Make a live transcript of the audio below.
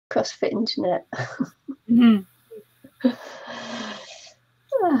CrossFit internet. Mm-hmm.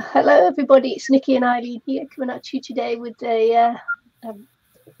 Hello, everybody. It's Nicky and Ilene here, coming at you today with a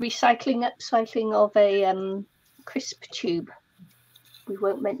recycling, upcycling of a crisp tube. We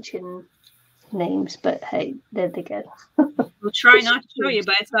won't mention names, but hey, there they go. We'll try not to show you,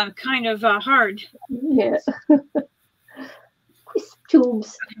 but it's kind of hard. Yeah. Crisp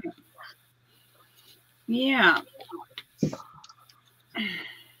tubes. Yeah.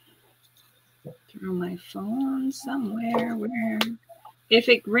 Throw my phone somewhere where if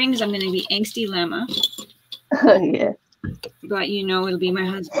it rings, I'm going to be angsty lemma. Yeah. But you know, it'll be my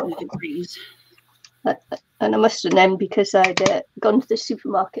husband if it rings. And I must have known because I'd gone to the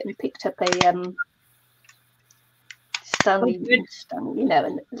supermarket and picked up a Stanley, you know,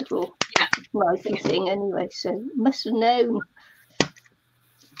 a little knifey thing anyway. So must have known.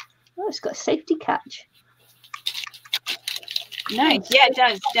 Oh, it's got a safety catch. Nice. Yeah, it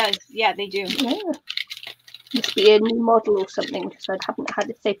does. Yeah, they do. Yeah. Must be a new model or something because I haven't had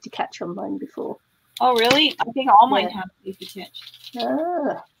a safety catch on mine before. Oh, really? I think all mine have a safety catch.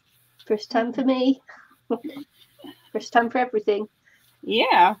 Ah, first time for me. First time for everything.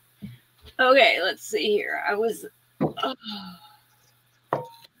 Yeah. Okay, let's see here. I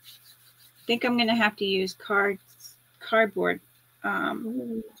think I'm gonna have to use cardboard. Yeah.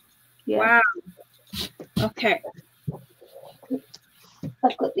 Wow. Okay.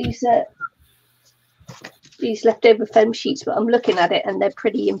 I've got these leftover foam sheets, but I'm looking at it and they're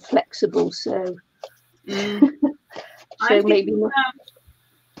pretty inflexible. So, maybe not.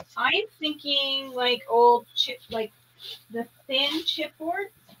 I'm thinking like old chip, like the thin chipboard,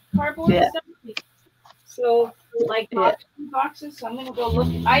 cardboard stuff. So like boxes. So I'm gonna go look.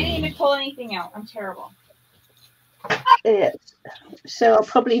 I didn't even pull anything out. I'm terrible. Yeah. So I'll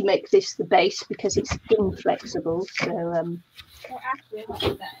probably make this the base because it's inflexible. So Well, actually, I'll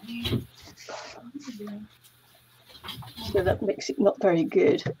put that in here. So that makes it not very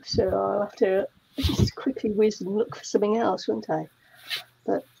good. So I'll have to just quickly whiz and look for something else, won't I?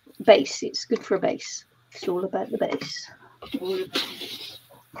 But base, it's good for a base. It's all about the base. I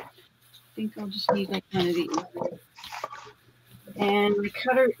think I'll just need like one of these. And my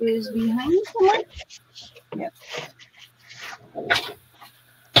cutter is behind somewhere. Yep.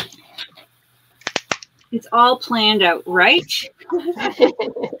 It's all planned out, right?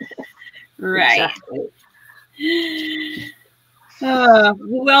 Right. Exactly.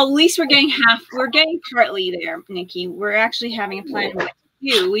 Well, at least we're getting partly there, Nikki. We're actually having a plan what to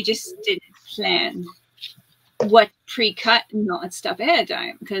do. We just didn't plan what pre-cut and all that stuff ahead of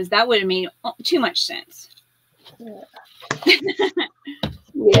time because that would have made too much sense.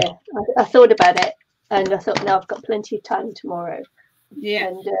 Yeah, I thought about it and I thought, no, I've got plenty of time tomorrow.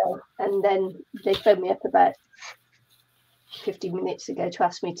 Yeah. And then they phoned me up about 15 minutes ago to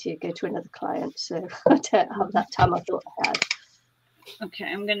ask me to go to another client. So I don't have that time I thought I had.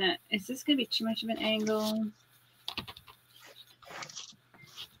 Okay, is this going to be too much of an angle?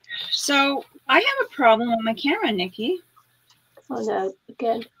 So I have a problem with my camera, Nikki. Oh no,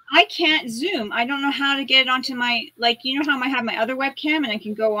 again. I can't zoom. I don't know how to get it onto my, like, you know how I have my other webcam and I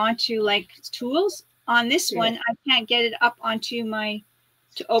can go onto like tools? On this one, I can't get it up onto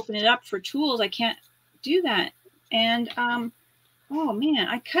to open it up for tools. I can't do that. And, oh man,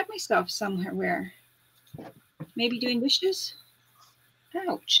 I cut myself somewhere. Maybe doing dishes?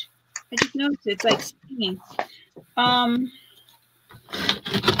 Ouch. I just noticed it's like stinging.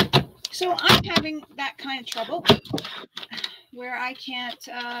 So I'm having that kind of trouble where I can't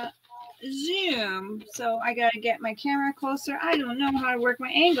zoom. So I got to get my camera closer. I don't know how to work my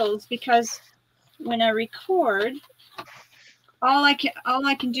angles because when I record, all I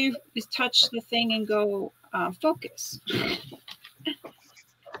can do is touch the thing and go focus.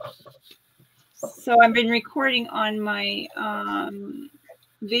 So I've been recording on my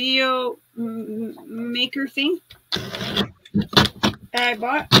video maker thing that I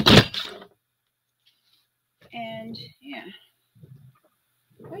bought. And yeah,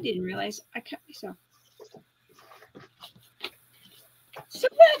 I didn't realize I cut myself. So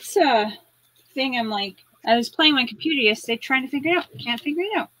that's a thing. I'm like, I was playing my computer yesterday trying to figure it out. Can't figure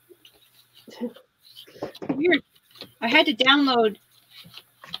it out. Weird. I had to download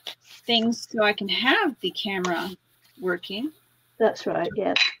things so I can have the camera working. That's right,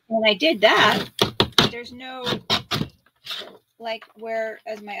 yeah. And I did that. There's no, like,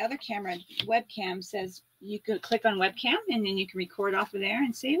 whereas my other camera, webcam, says you could click on webcam and then you can record off of there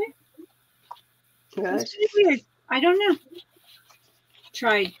and save it. Right. It's really weird. I don't know.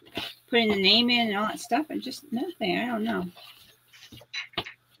 Tried putting the name in and all that stuff and just nothing. I don't know.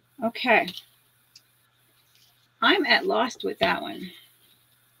 Okay. I'm at lost with that one.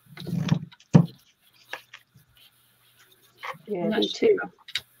 Yeah, me too.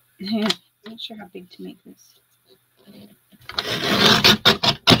 Yeah, I'm not sure how big to make this.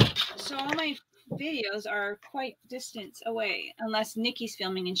 So all my videos are quite distance away, unless Nikki's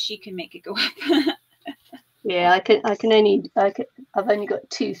filming and she can make it go up. Yeah, I've only got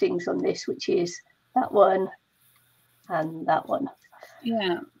two things on this, which is that one and that one.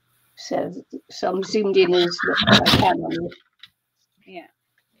 Yeah. So I'm zoomed in as much as I can on this. Yeah.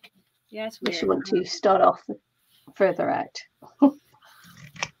 Yeah, it's weird. Unless you want to start off further out.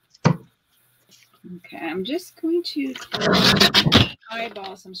 Okay, I'm just going to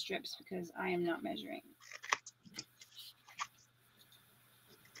eyeball some strips because I am not measuring.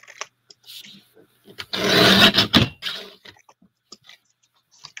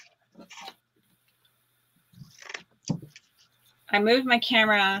 I moved my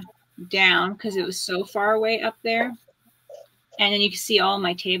camera down because it was so far away up there. And then you can see all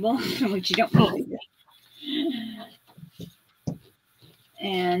my table, which you don't need.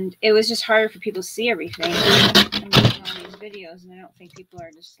 And it was just harder for people to see everything. I'm making all these videos, and I don't think people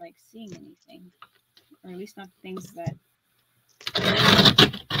are just like seeing anything, or at least not things that. Oh,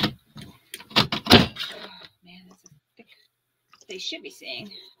 man, that's a thick. They should be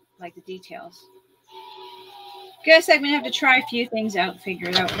seeing, like the details. Guess I'm gonna have to try a few things out, figure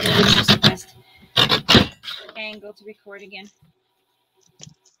it out. Which is the best angle to record again.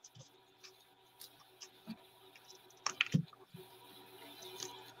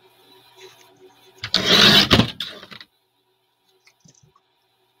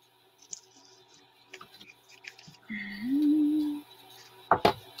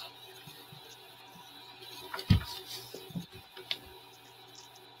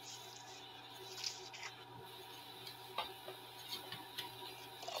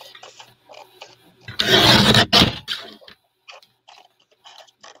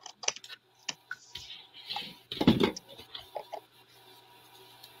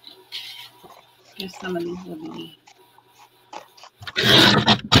 Just some of these will be.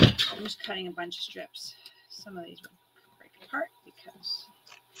 I'm just cutting a bunch of strips. Some of these will break apart because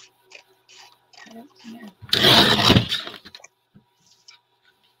cut out in there.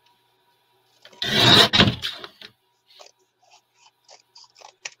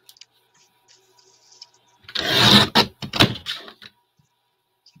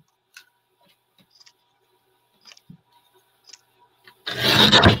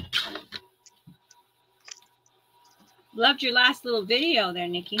 Loved your last little video there,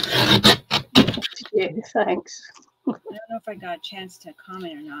 Nikki. Yeah, thanks. I don't know if I got a chance to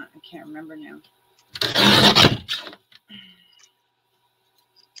comment or not. I can't remember now.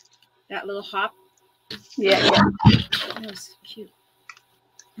 That little hop. Yeah. That was cute.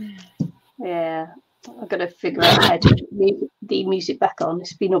 Yeah. I've got to figure out how to move the music back on.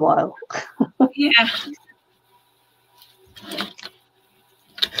 It's been a while. Yeah.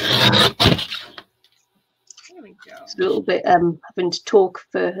 There we go. It's a little bit having to talk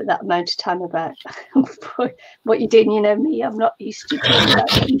for that amount of time about what you're doing. You know me, I'm not used to talking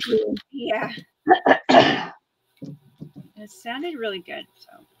about what you're doing. Yeah. It sounded really good. So.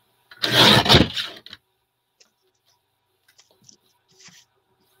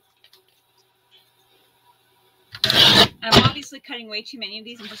 I'm obviously cutting way too many of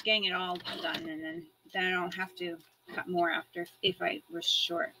these. I'm just getting it all done, and then I don't have to cut more after if I was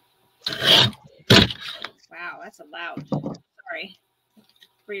short. Wow, that's a loud. Sorry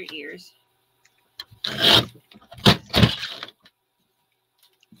for your ears.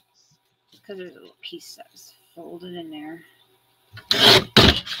 Because there's a little piece that was folded in there.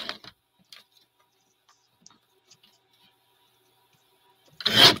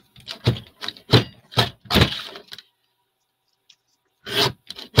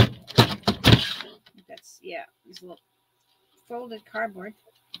 That's, yeah, these little folded cardboard.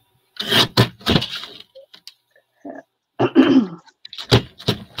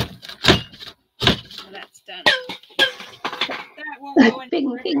 So that's done. That won't go in.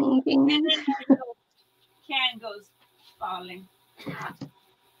 Bing, bing, bing. And then the little can goes falling.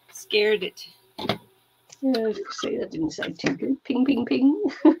 Scared it. Yeah, see, that didn't sound too good. Ping, ping, ping.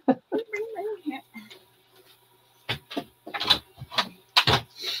 Okay.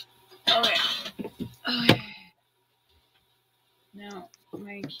 Now,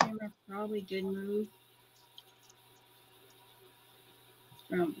 my camera probably did move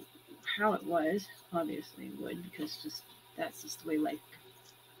from how it was. Obviously it would, because that's just the way life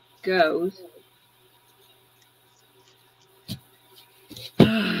goes.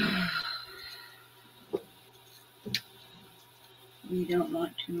 We don't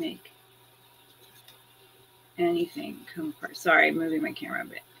want to make anything come apart. Sorry, I'm moving my camera a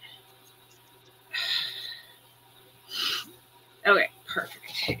bit. Okay,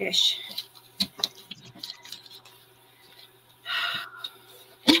 perfect-ish.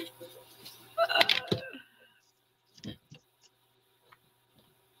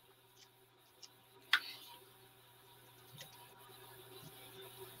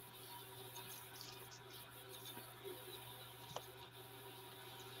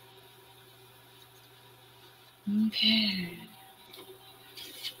 Okay.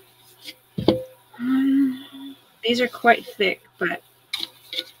 These are quite thick, but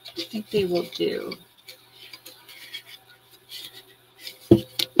I think they will do.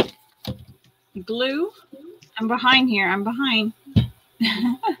 Glue. I'm behind here. I'm behind.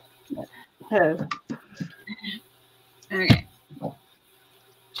 Oh. Okay.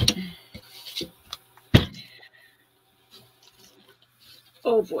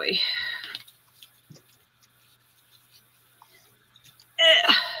 Oh boy.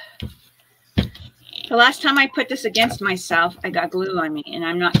 The last time I put this against myself, I got glue on me, and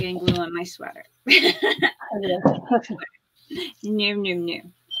I'm not getting glue on my sweater. No, no, no.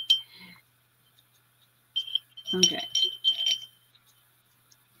 Okay.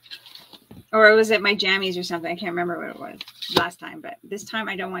 Or was it my jammies or something? I can't remember what it was last time, but this time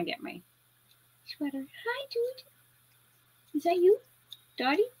I don't want to get my sweater. Hi, dude. Is that you?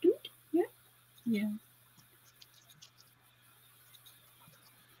 Dottie? Dude? Yeah? Yeah.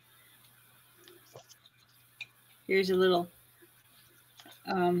 Here's a little,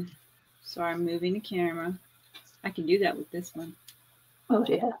 sorry, I'm moving the camera. I can do that with this one. Oh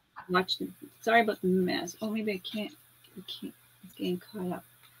dear. Watch the, sorry about the mess. Oh, maybe I can't. It's getting caught up.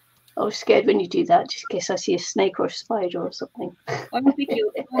 I was scared when you do that, just in case I see a snake or a spider or something. Oh, I don't think you.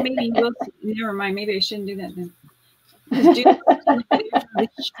 Oh, maybe you will. Never mind. Maybe I shouldn't do that then.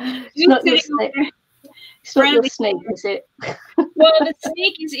 It's not your snake. It's not your snake, is it? Well, the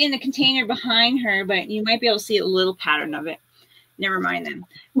snake is in the container behind her, but you might be able to see a little pattern of it. Never mind then.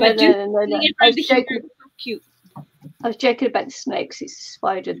 But no. I was joking. So cute. I was joking about the snakes. It's the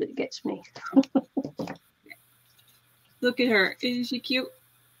spider that gets me. Look at her. Isn't she cute?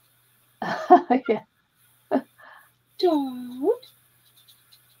 Yeah. Don't.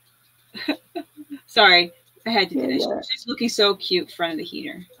 Sorry, I had to do this. Yeah. She's looking so cute in front of the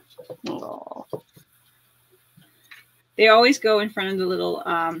heater. Aww. They always go in front of the little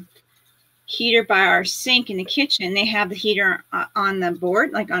heater by our sink in the kitchen. They have the heater on the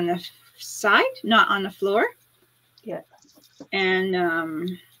board, like on the side, not on the floor. Yeah. And now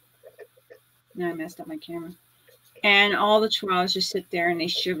I messed up my camera. And all the chihuahuas just sit there and they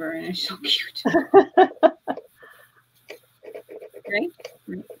shiver and they're so cute. Right?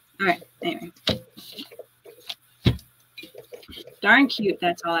 All right. Anyway. Darn cute.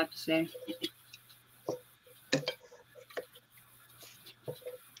 That's all I have to say.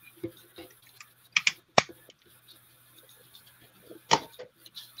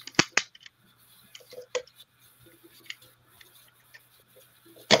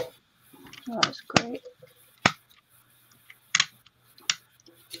 Oh, that's great.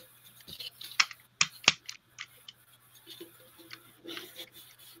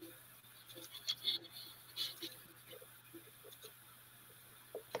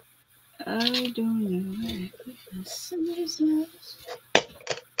 I don't know where I put my scissors.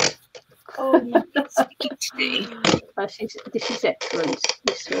 Oh, it's sticky today. This is excellent.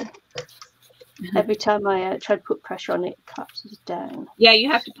 This one. Every time I try to put pressure on it, it collapses down. Yeah,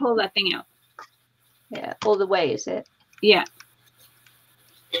 you have to pull that thing out. Yeah, all the way, is it? Yeah.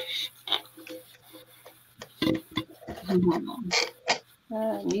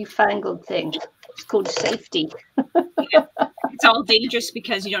 Newfangled thing. It's called safety. Yeah. It's all dangerous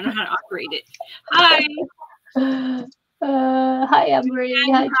because you don't know how to operate it. Hi. Hi, Emery.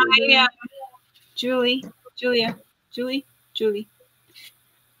 Hi, Julie. Hi, Julie. Julia. Julie.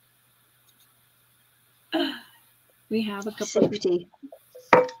 We have a couple Safety.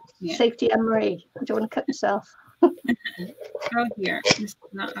 Yeah. Safety, Emery. I don't want to cut myself. Oh, here. Is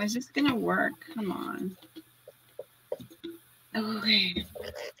this going to work? Come on. Okay.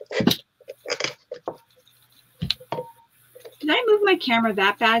 Did I move my camera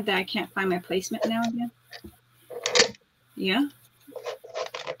that bad that I can't find my placement now again? Yeah.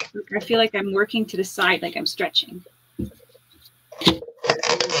 Look, I feel like I'm working to the side, like I'm stretching.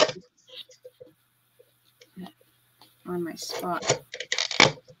 On my spot.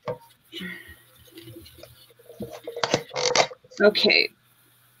 Okay.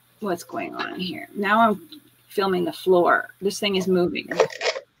 What's going on here? Now I'm filming the floor. This thing is moving.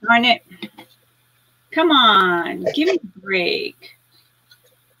 Darn it. Come on. Give me a break.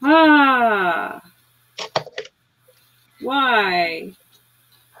 Ah. Why?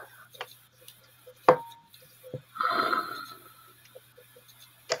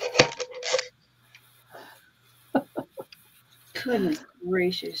 Goodness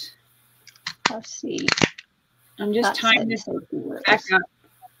gracious. Let's see. I'm just tying this back up.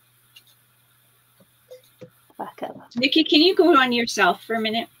 Back up. Nikki, can you go on yourself for a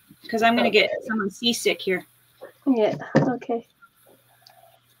minute? Because I'm going to get someone seasick here. Yeah, okay.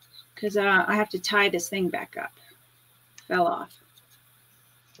 Because I have to tie this thing back up. Fell off.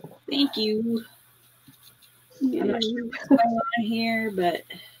 Thank you. Yeah. I'm not sure what's going on here, but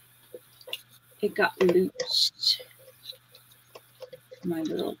it got loose. My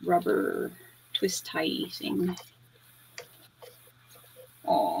little rubber twist tie thing.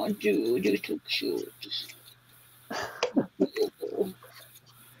 Oh, dude, you're so cute.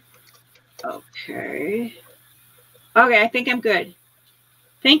 Okay. Okay, I think I'm good.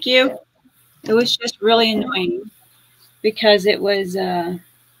 Thank you. It was just really annoying because it was,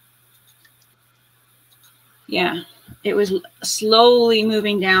 yeah, it was slowly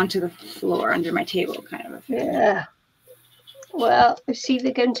moving down to the floor under my table, kind of a thing. Yeah. Well, it's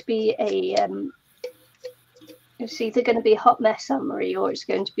either going to be a hot mess summary, or it's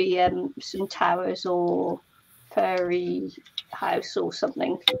going to be some towers or fairy house or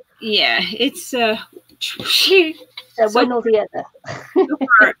something. Yeah, it's so one or the other. So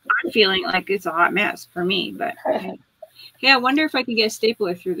far, I'm feeling like it's a hot mess for me, but yeah, I wonder if I can get a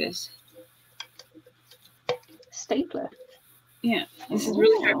stapler through this. Stapler? Yeah, this is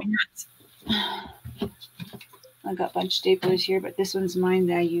really driving me nuts. I got a bunch of staplers here, but this one's mine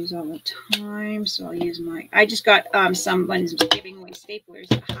that I use all the time, so I'll use my. I just got someone's giving away staplers.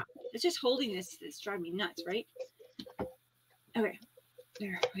 It's just holding this that's driving me nuts, right? Okay,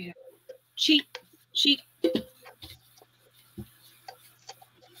 there we go. Cheat.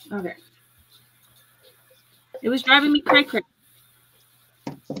 Okay. It was driving me cray.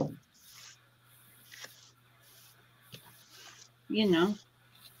 You know.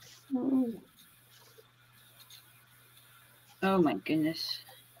 Oh my goodness.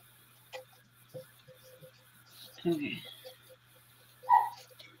 Okay.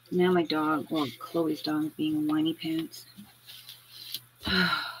 Now my dog, well, Chloe's dog being a whiny pants. I'm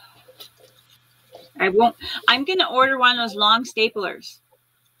going to order one of those long staplers.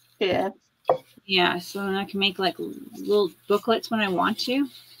 Yeah. Yeah, so then I can make like little booklets when I want to.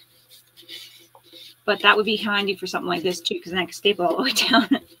 But that would be handy for something like this too, because then I can staple all the way down.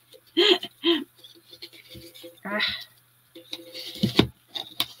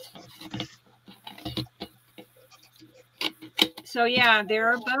 So yeah,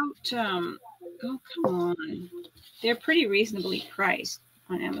 they're about oh come on. They're pretty reasonably priced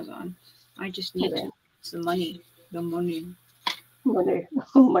on Amazon. I just need to the money. Money.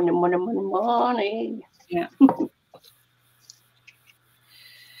 Yeah.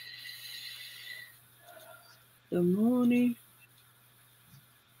 The money.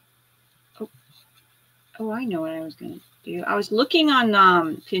 Oh, I know what I was gonna do. I was looking on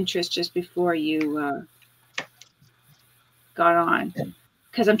Pinterest just before you got on,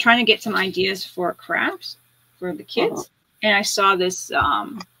 because I'm trying to get some ideas for crafts for the kids. And I saw this. I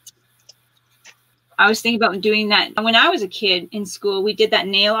was thinking about doing that when I was a kid in school. We did that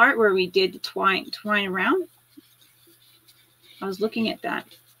nail art where we did the twine around. I was looking at that,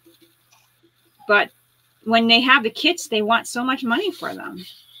 but when they have the kits, they want so much money for them.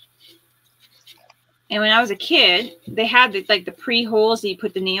 And when I was a kid, they had the pre-holes that you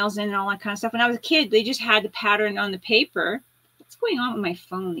put the nails in and all that kind of stuff. When I was a kid, they just had the pattern on the paper. What's going on with my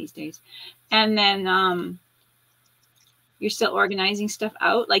phone these days? And then you're still organizing stuff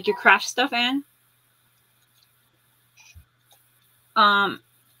out, like your craft stuff, Anne.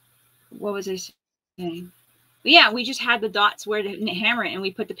 What was I saying? Yeah, we just had the dots where to hammer it, and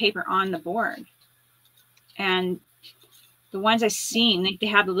we put the paper on the board. And the ones I've seen, like they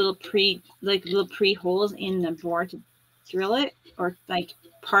have the little pre holes in the board to drill it, or like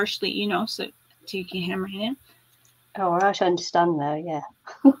partially, you know, so you can hammer it in. Oh, I understand now. Yeah.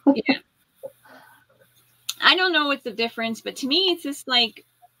 Yeah. I don't know what's the difference, but to me, it's just like,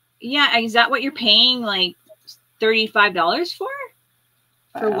 yeah, is that what you're paying like $35 for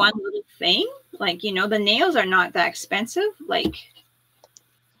one little thing? Like, you know, the nails are not that expensive. Like,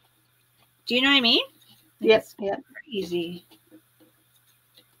 do you know what I mean? Yes. Yeah. Crazy.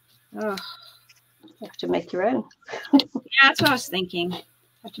 Oh, you have to make your own. Yeah, that's what I was thinking. I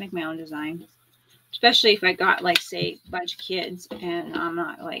have to make my own design, especially if I got like, say, a bunch of kids, and I'm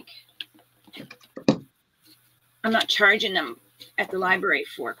not charging them at the library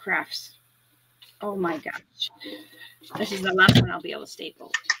for crafts. Oh my gosh. This is the last one I'll be able to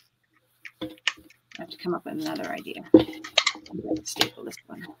staple. I have to come up with another idea. I'm going to staple this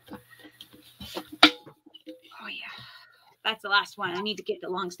one. Oh yeah. That's the last one. I need to get the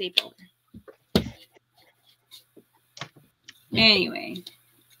long staple. Anyway,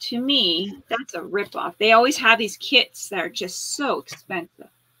 to me, that's a ripoff. They always have these kits that are just so expensive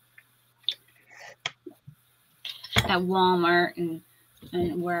at Walmart and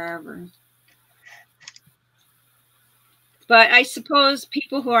wherever. But I suppose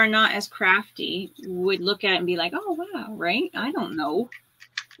people who are not as crafty would look at it and be like, oh, wow, right? I don't know.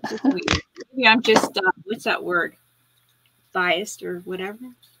 It's weird. Maybe I'm just, what's that word? Biased or whatever.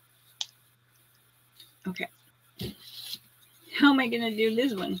 Okay. How am I going to do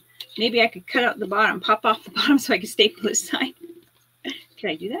this one? Maybe I could cut out the bottom, pop off the bottom so I can staple this side. Can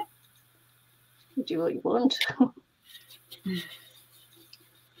I do that? Do what you want.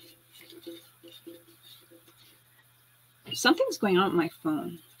 Something's going on with my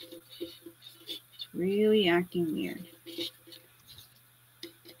phone. It's really acting weird.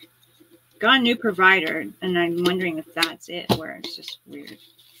 Got a new provider, and I'm wondering if that's it, where it's just weird.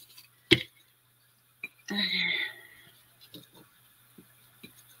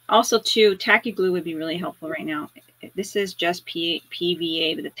 Also, too, tacky glue would be really helpful right now. This is just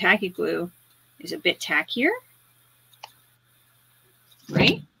PVA, but the tacky glue is a bit tackier,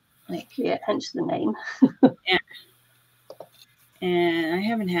 right? Like, yeah, hence the name. Yeah. And I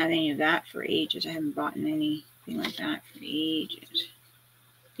haven't had any of that for ages. I haven't bought anything like that for ages.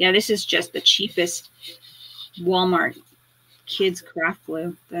 Yeah, this is just the cheapest Walmart kids craft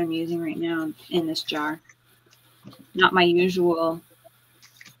glue that I'm using right now in this jar. Not my usual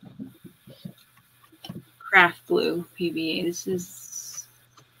craft glue PVA. This is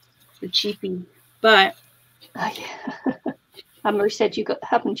the cheapie, but Oh, yeah. Anne-Marie said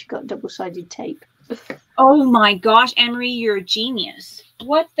haven't you got double-sided tape? Oh my gosh, Anne-Marie, you're a genius.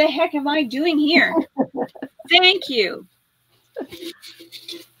 What the heck am I doing here? Thank you.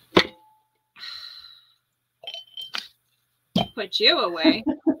 Put you away.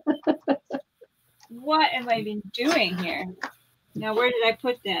 What have I been doing here? Now, where did I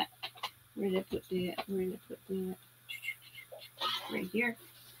put that? Where did I put that? Where did I put that? Right here.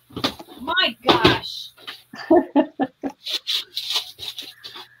 My gosh.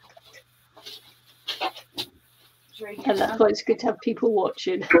 Right here. And that's why it's good to have people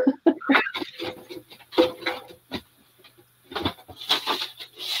watching.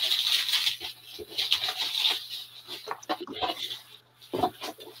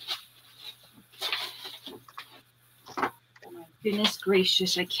 Goodness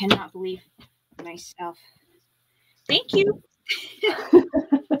gracious, I cannot believe myself. Thank you.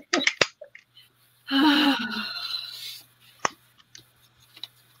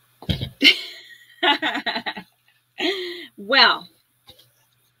 Well.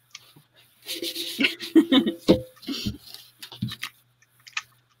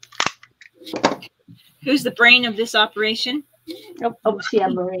 Who's the brain of this operation? Obviously,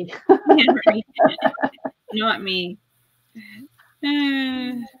 Anne-Marie. Anne-Marie. Not me.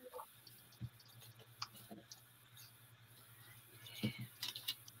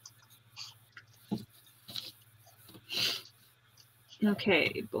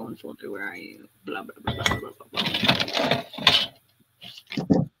 Okay, bone folder, where are you? Blah, blah, blah, blah, blah, blah, blah.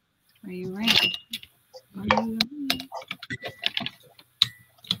 Are you right? Are you right?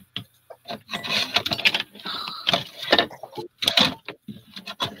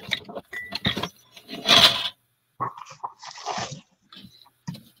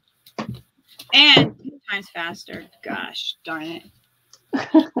 And 2 times faster. Gosh, darn it.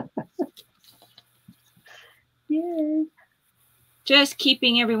 Yeah. Just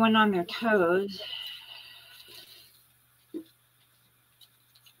keeping everyone on their toes.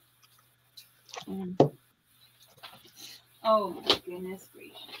 Oh my goodness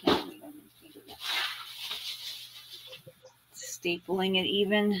gracious. Stapling it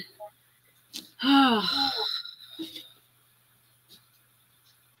even. Oh.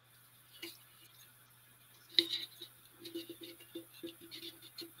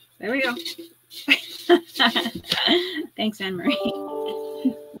 There we go. Thanks, Anne-Marie.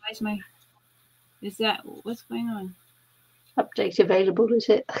 Why is that, what's going on? Update available, is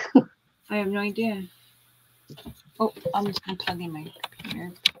it? I have no idea. Oh, I'm just going to plug in my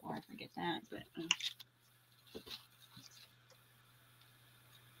computer before I forget that. But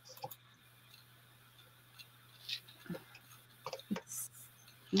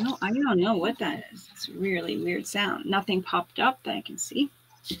no, I don't know what that is. It's a really weird sound. Nothing popped up that I can see.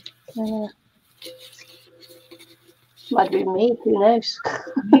 Might be me. Who knows?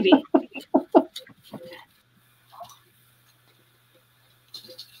 Maybe.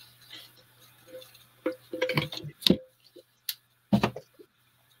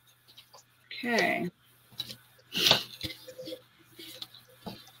 Okay.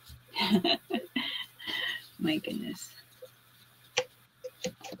 My goodness.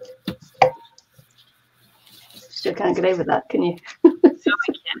 can't get over that, can you? No, I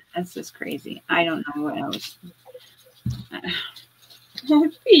can't. That's just crazy. I don't know what else.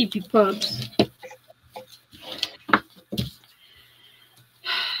 Oh, baby pups.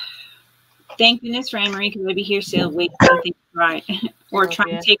 Thank goodness for Anne Marie, because I'd be here still waiting for something to try, or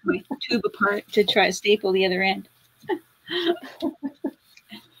trying to take my tube apart to try to staple the other end.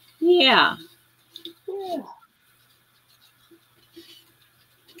 Yeah.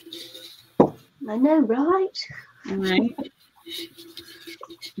 I know, right? Right.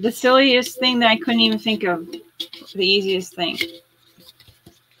 The silliest thing that I couldn't even think of. The easiest thing.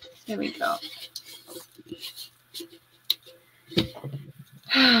 There we go.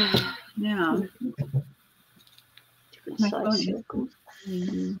 Now, my phone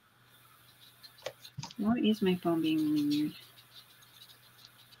is, why is my phone being really weird?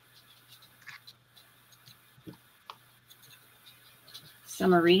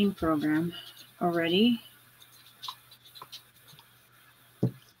 Summer reading program already.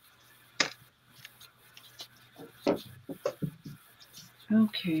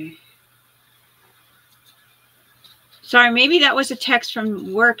 Okay. Sorry, maybe that was a text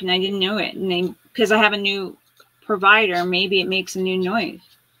from work and I didn't know it. And because I have a new provider, maybe it makes a new noise.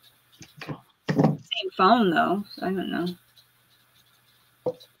 Same phone though. So I don't know.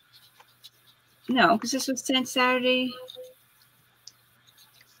 No, because this was sent Saturday.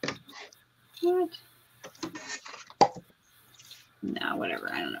 What? No,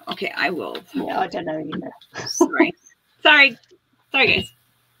 whatever. I don't know. Okay, I will. Yeah, I don't know either. Sorry. Sorry, guys.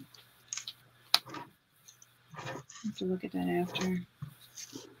 I have to look at that after.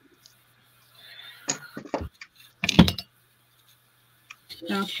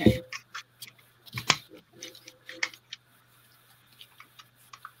 Okay.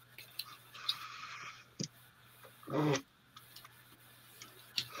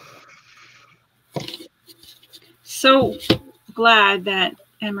 So glad that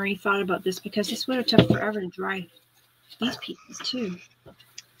Anne Marie thought about this, because this would have took forever to dry these pieces too.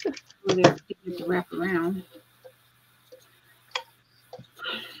 So they're easier to wrap around.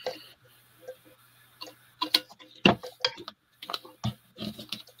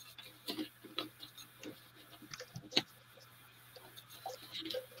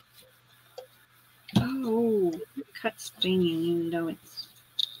 Oh, cut stinging, even though it's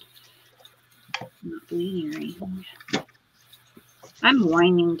not bleeding or anything. I'm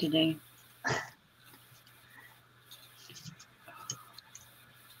whining today.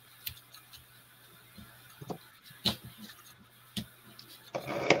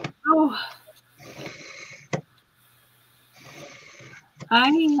 Oh, I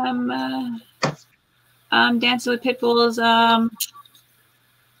am Dancing with Pitbulls.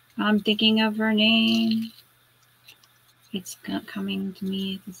 I'm thinking of her name. It's not coming to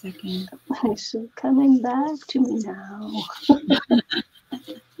me at the second. It's coming back to me now.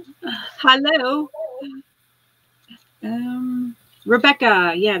 Hello.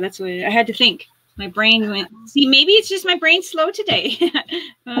 Rebecca. Yeah, that's what I had to think. My brain went. See, maybe it's just my brain's slow today.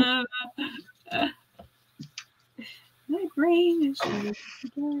 My brain is slow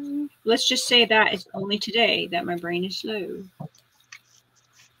today. Let's just say that it's only today that my brain is slow.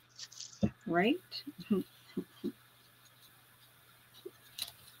 Right?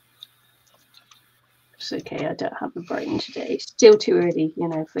 It's okay, I don't have a brain today. Still too early, you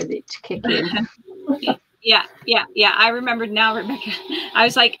know, for it to kick in. Yeah. I remembered now, Rebecca. I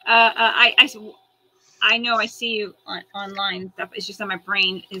was like, I know I see you online and stuff. It's just that my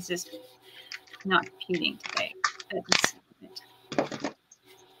brain is just not computing today.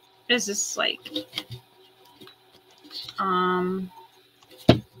 It's just like,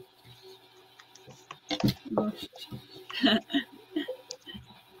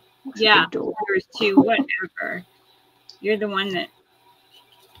 yeah, yours too. Whatever. You're the one that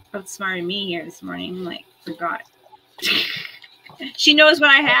outsmarted me here this morning. I'm like, forgot. She knows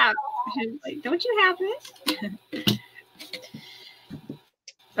what I have. She's like, don't you have this?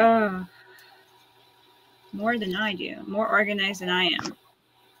 More than I do. More organized than I am.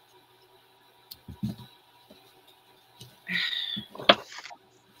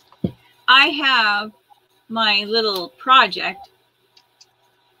 I have my little project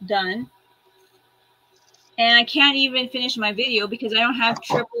done, and I can't even finish my video because I don't have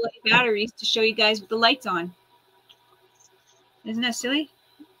AAA batteries to show you guys with the lights on. Isn't that silly?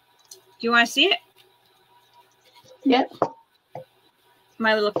 Do you want to see it? Yep.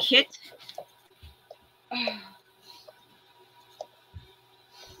 My little kit. And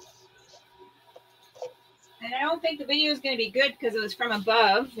I don't think the video is going to be good because it was from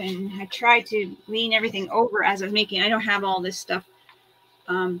above, and I tried to lean everything over as I was making. I don't have all this stuff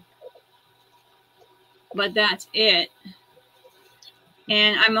but that's it.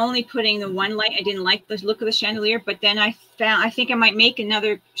 And I'm only putting the one light. I didn't like the look of the chandelier, but then I think I might make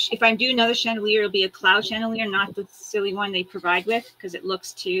another. If I do another chandelier, it'll be a cloud chandelier, not the silly one they provide with, because it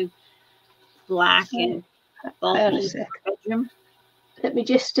looks too black and bulky in the bedroom. Let me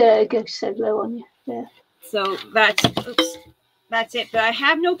just go solo on you. Yeah. So that's it. But I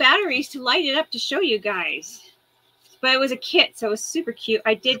have no batteries to light it up to show you guys. But it was a kit, so it was super cute.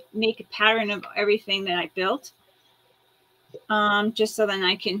 I did make a pattern of everything that I built. Just so then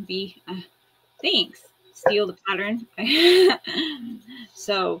I can be, steal the pattern.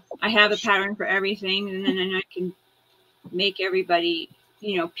 So I have a pattern for everything, and then I can make everybody,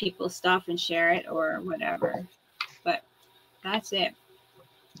 people stuff and share it or whatever. But that's it.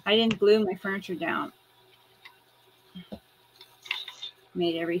 I didn't glue my furniture down.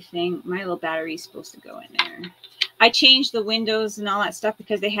 Made everything. My little battery's supposed to go in there. I changed the windows and all that stuff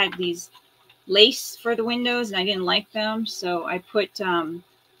because they had these lace for the windows and I didn't like them, so I put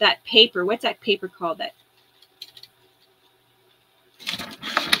that paper. What's that paper called?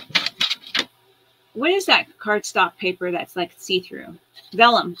 What is that cardstock paper that's like see-through?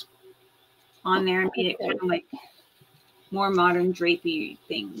 Vellum on there and made it kind of like more modern drapey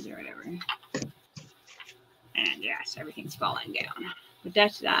things or whatever. And yes, everything's falling down, but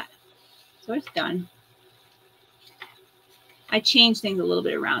that's that. So it's done. I changed things a little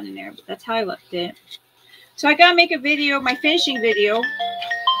bit around in there, but that's how I left it. So I gotta make a video, my finishing video.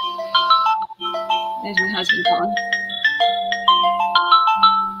 There's my husband calling.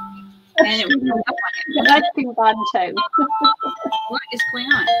 And it was up on it. What is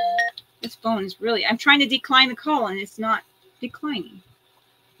going on? This phone is really, I'm trying to decline the call and it's not declining.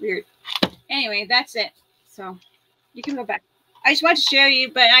 Weird. Anyway, that's it. So you can go back. I just want to show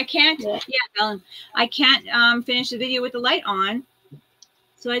you, but I can't. Yeah, Ellen, I can't finish the video with the light on.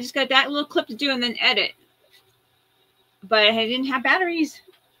 So I just got that little clip to do and then edit. But I didn't have batteries.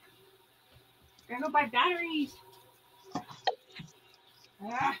 Gotta go buy batteries.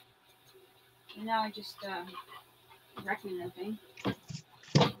 Ah. And now I just wrecking the thing.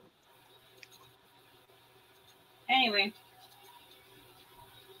 Anyway.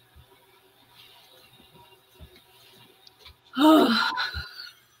 Oh,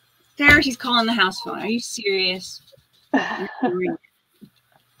 there she's calling the house phone. Are you serious? Man,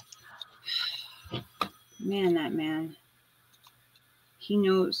 that man. He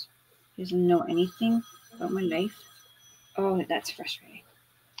knows. He doesn't know anything about my life. Oh, that's frustrating.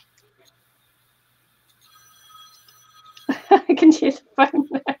 I can hear the phone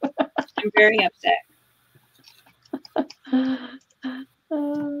now. I'm very upset.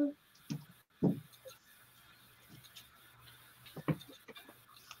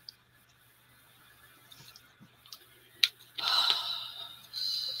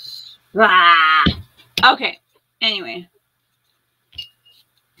 Ah, okay. Anyway.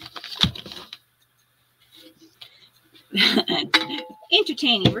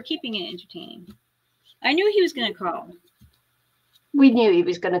 Entertaining. We're keeping it entertaining. I knew he was going to call. We knew he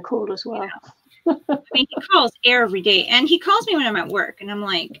was going to call as well. I mean, he calls every day. And he calls me when I'm at work. And I'm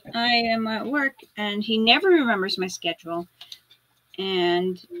like, I am at work. And he never remembers my schedule.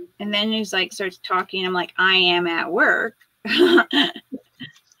 And then he's like, starts talking. I'm like, I am at work.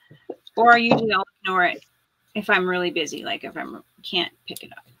 Or usually I'll ignore it if I'm really busy, like if I can't pick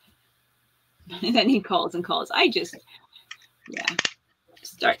it up. And then he calls and calls. I just,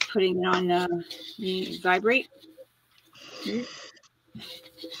 start putting it on vibrate.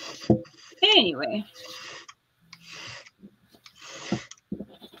 Anyway.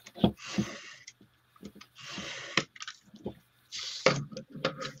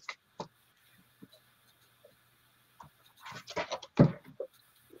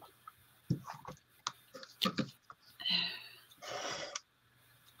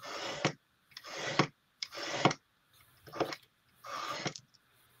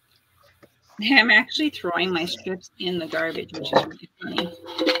 I'm actually throwing my strips in the garbage, which is really funny.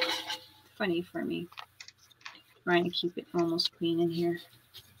 Funny for me. Trying to keep it almost clean in here.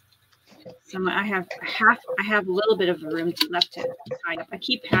 So I have a little bit of room left to tidy up. I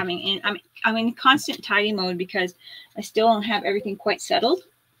keep having, and I'm in constant tidy mode because I still don't have everything quite settled,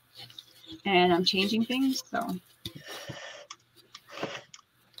 and I'm changing things. So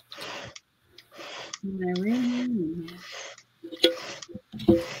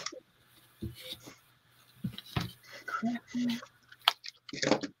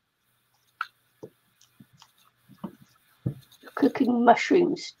Cooking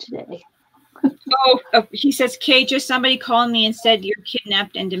mushrooms today. Oh, he says, Kay, just somebody called me and said you're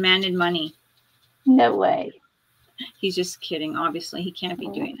kidnapped and demanded money. No way. He's just kidding. Obviously, he can't be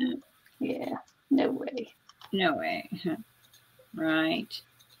doing that. Yeah, no way. No way. Right.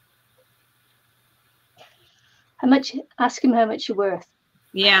 How much? Ask him how much you're worth.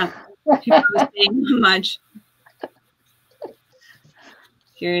 Yeah. People are saying how much.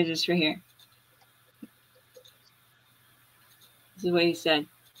 Here it is right here. This is what he said.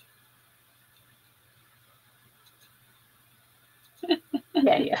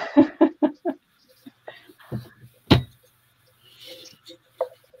 Yeah.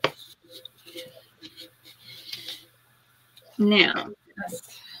 Now,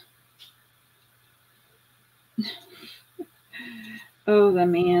 oh, the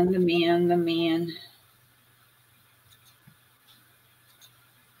man, the man, the man.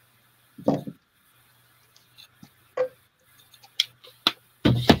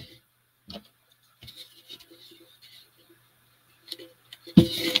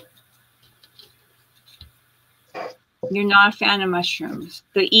 You're not a fan of mushrooms.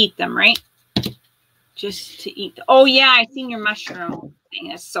 To eat them, right? Just to eat them. Oh, yeah, I seen your mushroom thing.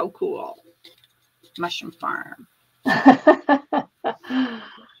 That's so cool. Mushroom farm. So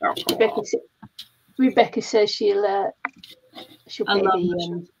cool. Rebecca says she'll pay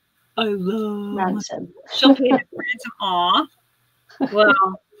the I love ransom. She'll pay the ransom. Aw.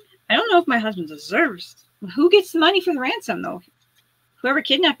 Well, I don't know if my husband deserves. Who gets the money for the ransom, though? Whoever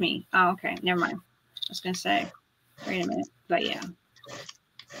kidnapped me. Oh, okay. Never mind. I was going to say. Wait a minute. But yeah.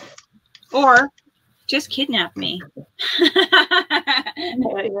 Or just kidnap me.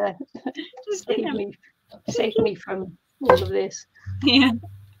 Yeah. Just save me from all of this. Yeah.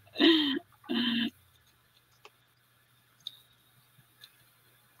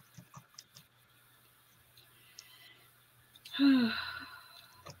 Oh.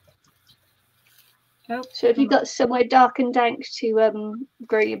 So have you got somewhere dark and dank to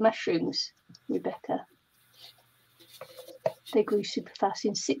grow your mushrooms, Rebecca? They grew super fast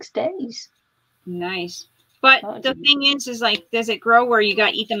in 6 days. Nice. But the thing is like, does it grow where you got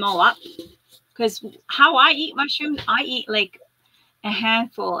to eat them all up? Because how I eat mushrooms, I eat like a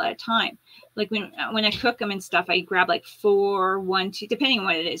handful at a time. Like when I cook them and stuff, I grab like 4, 1, 2, depending on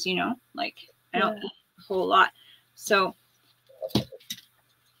what it is, you know. Like I don't eat a whole lot. So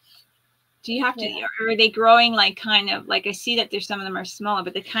do you have to, or are they growing like kind of like, I see that there's some of them are smaller,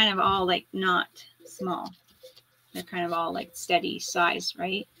 but they're kind of all like not small. They're kind of all like steady size,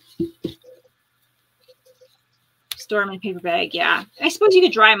 right? Store them in a paper bag. Yeah. I suppose you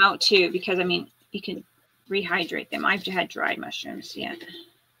could dry them out too, because I mean, you can rehydrate them. I've had dried mushrooms. Yeah.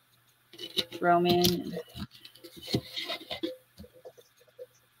 Throw them in.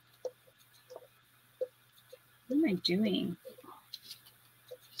 What am I doing?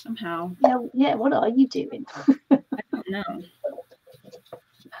 Somehow. Yeah. What are you doing? I don't know.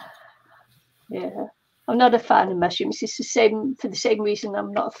 Yeah. I'm not a fan of mushrooms. It's for the same reason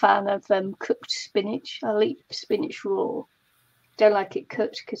I'm not a fan of cooked spinach. I'll eat spinach raw. Don't like it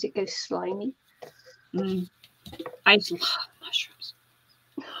cooked because it goes slimy. I just love mushrooms.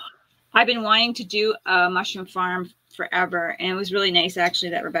 I've been wanting to do a mushroom farm forever, and it was really nice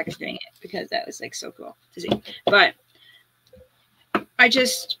actually that Rebecca's doing it, because that was like so cool to see. But I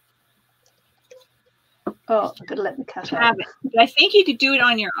just I've got to let the cat have it. But I think you could do it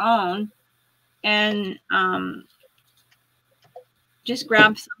on your own, and just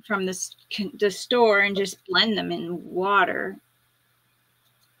grab some from the store and just blend them in water.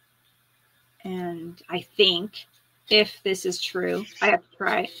 And I think, if this is true, I have to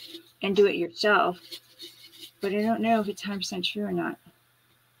try it and do it yourself. But I don't know if it's 100% true or not.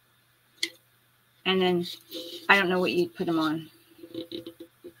 And then I don't know what you'd put them on.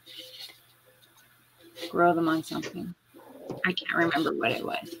 Grow them on something. I can't remember what it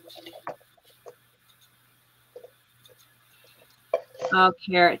was. Oh,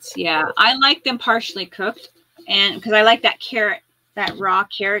 carrots. Yeah. I like them partially cooked. And because I like that carrot, that raw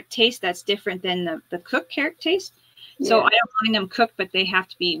carrot taste that's different than the cooked carrot taste. So I don't mind them cooked, but they have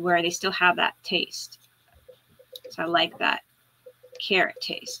to be where they still have that taste. So I like that carrot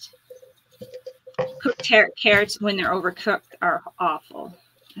taste. Cooked carrots, when they're overcooked, are awful.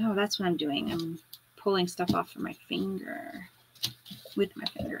 Oh, that's what I'm doing. I'm pulling stuff off of my finger. With my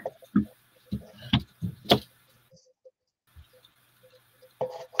finger.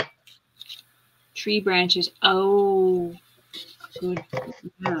 Tree branches. Oh, good.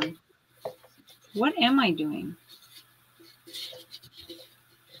 Yeah. What am I doing?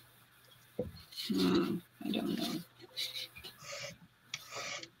 I don't know.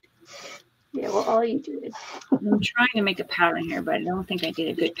 Yeah, what are you doing? I'm trying to make a pattern here, but I don't think I did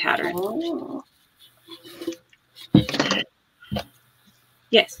a good pattern. Oh.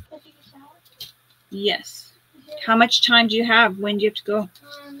 Yes. Yes. How much time do you have? When do you have to go?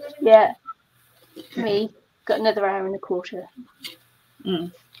 Yeah. Me. got another hour and a quarter.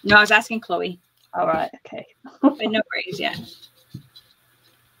 No, I was asking Chloe. All right, okay. But no worries, yeah.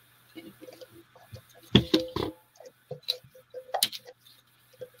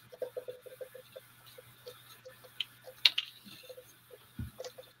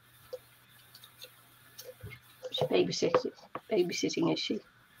 She's babysitting, is she?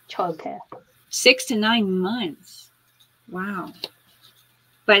 Childcare. 6 to 9 months. Wow.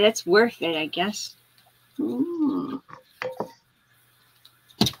 But it's worth it, I guess. Mm.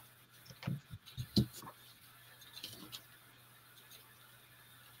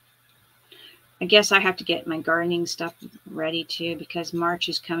 I guess I have to get my gardening stuff ready too, because March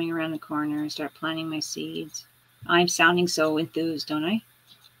is coming around the corner and start planting my seeds. I'm sounding so enthused, don't I?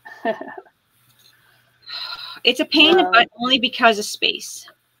 It's a pain in the butt only because of space.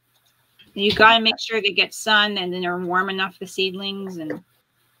 You got to make sure they get sun and then they're warm enough, the seedlings. And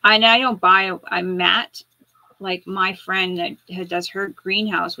I don't buy a mat like my friend that does her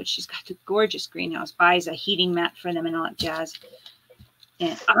greenhouse, which she's got the gorgeous greenhouse, buys a heating mat for them and all that jazz.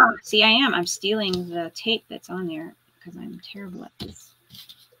 And see, I'm stealing the tape that's on there because I'm terrible at this.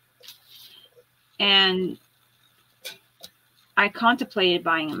 And I contemplated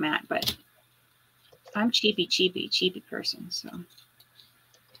buying a mat, but I'm cheapy person, so.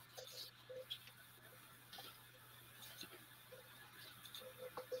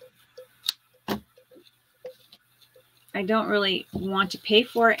 I don't really want to pay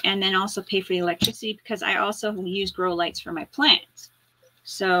for it and then also pay for the electricity because I also use grow lights for my plants.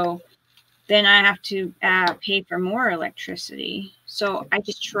 So then I have to pay for more electricity. So I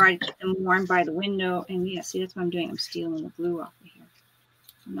just try to keep them warm by the window. And yeah, see, that's what I'm doing. I'm stealing the glue off of here.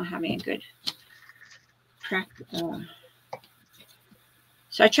 I'm not having a good crack.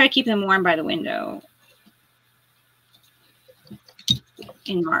 So I try to keep them warm by the window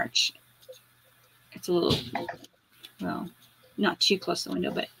in March. It's a little, well, not too close to the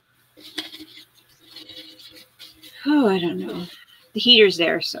window, but oh, I don't know. The heater's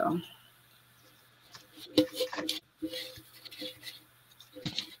there, so.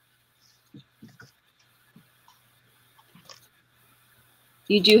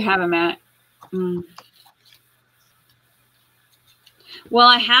 You do have a mat. Well,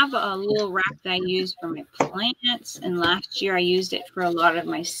 I have a little rack that I use for my plants, and last year I used it for a lot of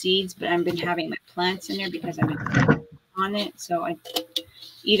my seeds, but I've been having my plants in there because I've been on it. So I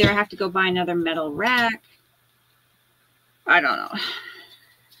either have to go buy another metal rack. I don't know.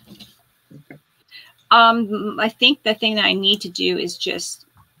 I think the thing that I need to do is just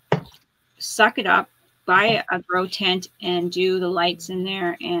suck it up, buy a grow tent and do the lights in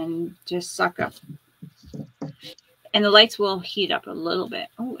there and just suck up. And the lights will heat up a little bit.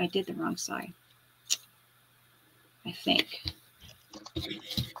 Oh, I did the wrong side. I think.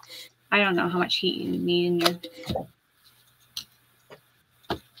 I don't know how much heat you need in there.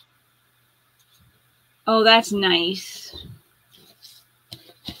 Oh, that's nice.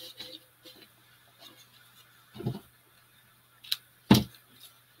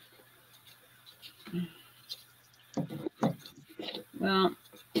 Well,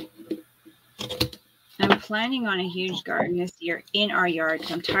 I'm planning on a huge garden this year in our yard.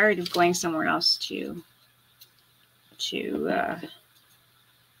 I'm tired of going somewhere else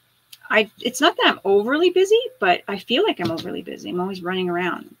it's not that I'm overly busy, but I feel like I'm overly busy. I'm always running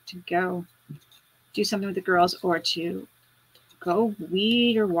around to go do something with the girls or to go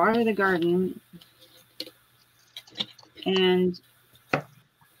weed or water the garden. And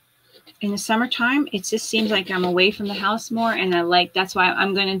in the summertime, it just seems like I'm away from the house more. And that's why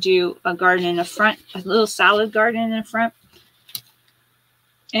I'm going to do a garden in the front, a little salad garden in the front.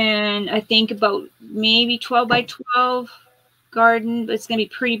 And I think about maybe 12 by 12 garden, but it's going to be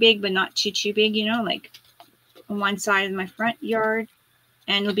pretty big, but not too big, you know, like on one side of my front yard.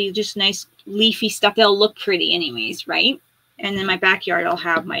 And it'll be just nice leafy stuff. They'll look pretty anyways, right? And then my backyard, I'll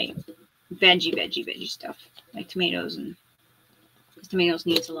have my veggie stuff, like tomatoes, and tomatoes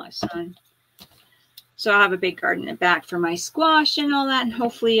needs a lot of sun. So I'll have a big garden in the back for my squash and all that. And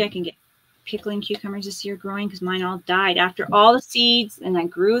hopefully I can get pickling cucumbers this year growing because mine all died after all the seeds. And I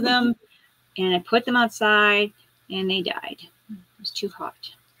grew them and I put them outside and they died. It was too hot,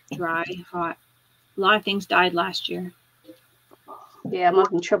 dry, hot. A lot of things died last year. Yeah, I'm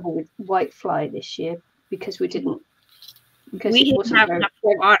having trouble with whitefly this year because we didn't have enough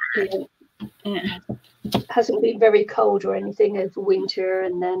water. Yeah. It hasn't been very cold or anything over winter,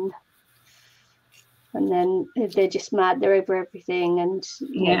 and then they're just mad. They're over everything and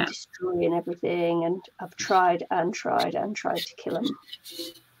destroying everything. And I've tried to kill them,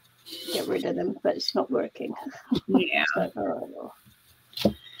 get rid of them, but it's not working. Yeah. So,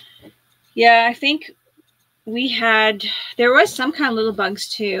 Yeah, I think there was some kind of little bugs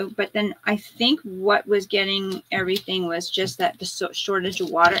too, but then I think what was getting everything was just that the shortage of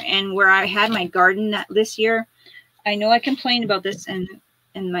water. And where I had my garden this year, I know I complained about this, and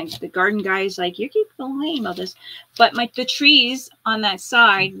the garden guy's like, you keep complaining about this, but the trees on that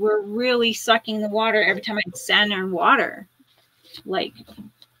side were really sucking the water every time I'd sand and water. Like,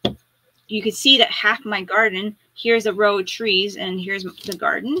 you could see that half my garden, here's a row of trees and here's the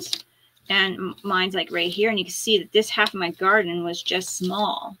gardens, and mine's like right here, and you can see that this half of my garden was just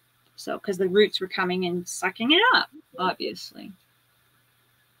small. So because the roots were coming and sucking it up, obviously.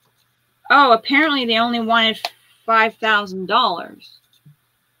 Oh, apparently they only wanted $5,000.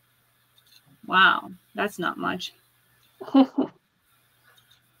 Wow, that's not much.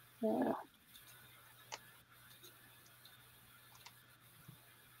 Yeah.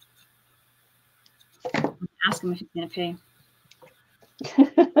 Ask him if he's going to pay.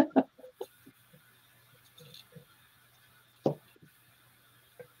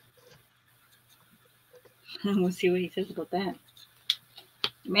 We'll see what he says about that.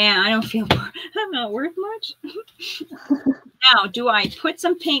 Man, I don't feel I'm not worth much. Now, do I put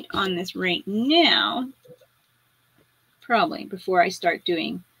some paint on this right now? Probably before I start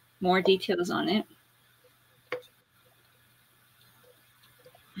doing more details on it.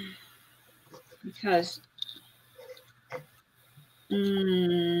 Because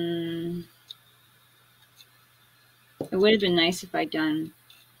it would have been nice if I'd done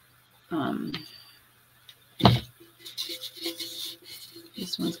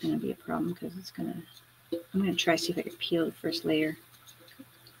this one's going to be a problem because it's going to, I'm going to try to see if I can peel the first layer.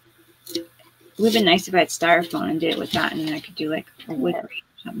 It would have been nice if I had styrofoam and did it with that, and then I could do like a wood grain or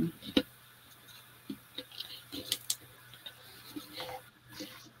something.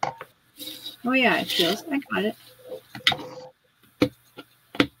 Oh yeah, it peels. I got it.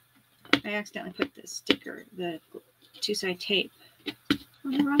 I accidentally put the sticker, the two-side tape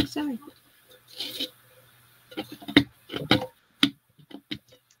on the wrong side.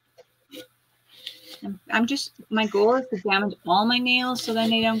 I'm just, my goal is to damage all my nails so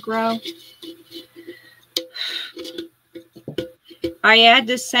then they don't grow. I had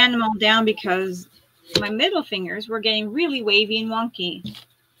to sand them all down because my middle fingers were getting really wavy and wonky.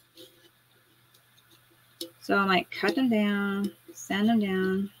 So I might cut them down, sand them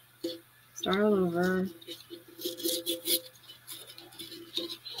down, start all over.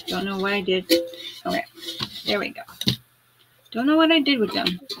 Don't know what I did. Okay, there we go. Don't know what I did with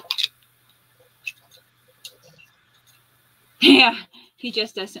them. Yeah, he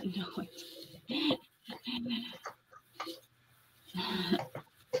just doesn't know it.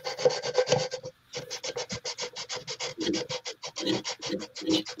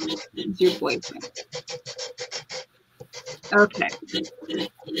 It's your boyfriend. Okay.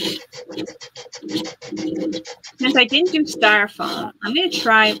 Since I didn't do styrofoam, I'm going to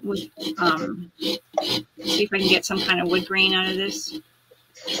try with, see if I can get some kind of wood grain out of this.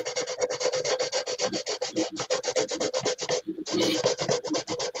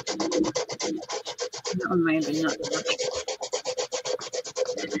 That one might have been not much.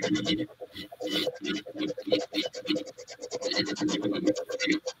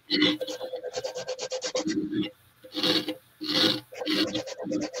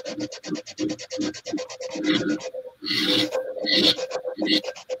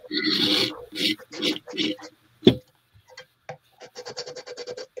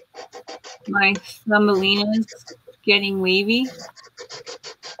 My thumbelina is getting wavy.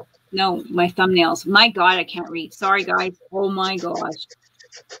 No, my thumbnails. My God, I can't read. Sorry, guys. Oh, my gosh.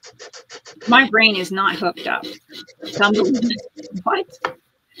 My brain is not hooked up. Thumbelina. What?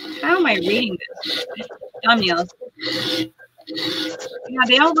 How am I reading this? Thumbnails. Yeah,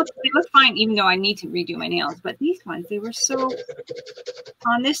 they look fine, even though I need to redo my nails. But these ones, they were so...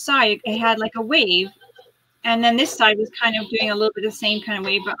 On this side, it had like a wave. And then this side was kind of doing a little bit of the same kind of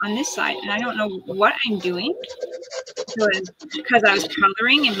wave, but on this side. And I don't know what I'm doing. Because I was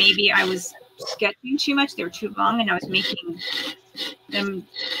coloring and maybe I was sketching too much. They were too long and I was making them,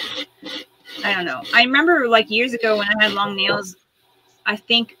 I don't know. I remember like years ago when I had long nails, I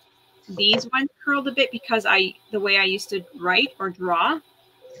think these ones curled a bit because the way I used to write or draw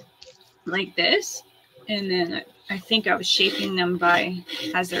like this. And then I think I was shaping them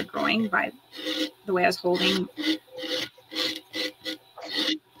as they're growing by the way I was holding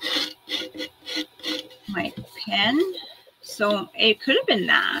my pen. So it could have been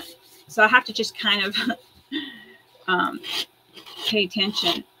that. So I have to just kind of pay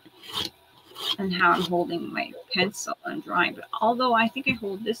attention on how I'm holding my pencil and drawing. But although I think I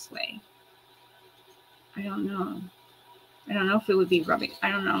hold this way, I don't know. I don't know if it would be rubbing.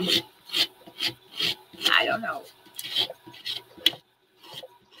 I don't know. I don't know.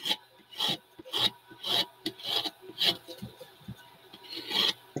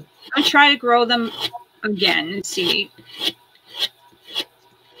 I'll try to grow them again and see.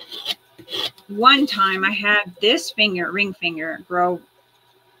 One time I had this ring finger, grow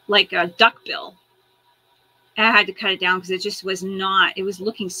like a duckbill. I had to cut it down because it just was not, it was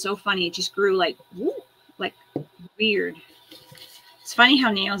looking so funny. It just grew like, woo, like weird. It's funny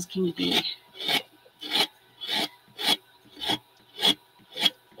how nails can be.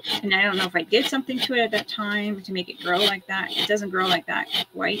 And I don't know if I did something to it at that time to make it grow like that. It doesn't grow like that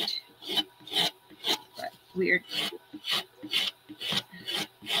quite, but weird.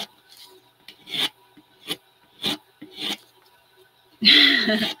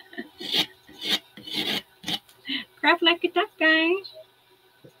 Craft like a duck, guys.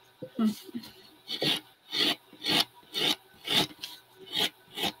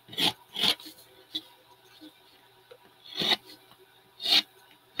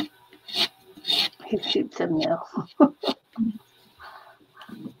 YouTube thumbnail.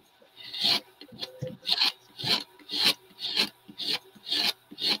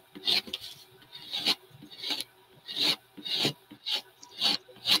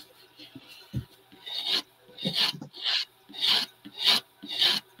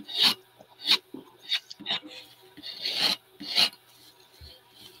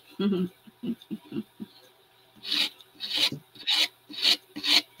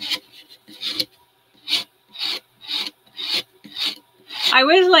 I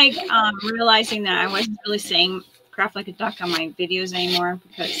was like realizing that I wasn't really saying craft like a duck on my videos anymore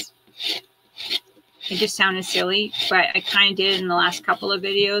because it just sounded silly, but I kind of did in the last couple of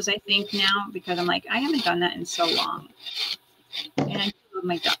videos, I think now, because I'm like, I haven't done that in so long. And I love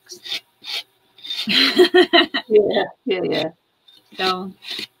my ducks. Yeah.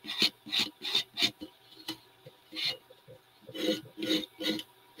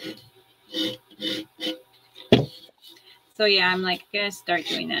 So yeah, I'm like, gonna start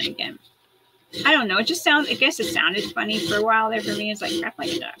doing that again. I don't know. It just sounds, I guess it sounded funny for a while there for me. It's like crap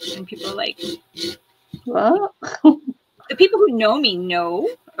like a duck. And people are like, what? The people who know me know,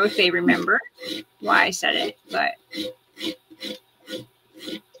 or if they remember why I said it, but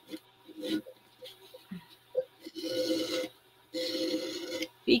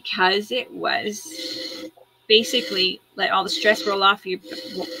because it was basically let all the stress roll off your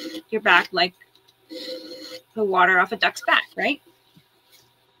back like the water off a duck's back, right?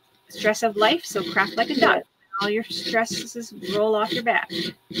 Stress of life, so craft like a duck. All your stresses roll off your back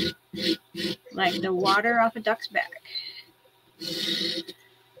like the water off a duck's back.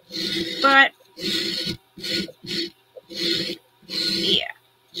 But yeah.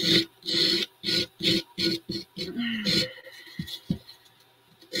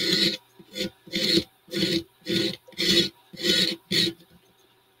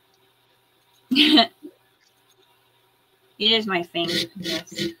 It is my thing.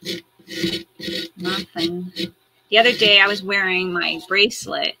 Yes. Nothing. The other day I was wearing my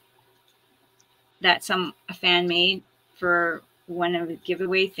bracelet that a fan made for one of the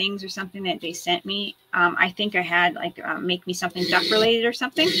giveaway things or something that they sent me. I think I had like make me something duck related or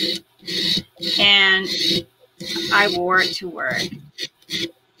something. And I wore it to work.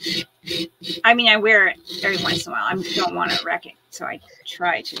 I mean, I wear it every once in a while. I don't want to wreck it. So I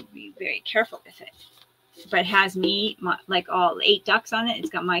try to be very careful with it. But it has like all 8 ducks on it.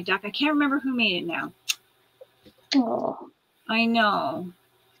 It's got my duck. I can't remember who made it now. Oh, I know.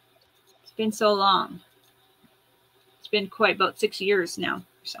 It's been so long. It's been quite about 6 years now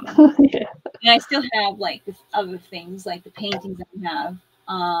or something. yeah. And I still have like the other things, like the paintings that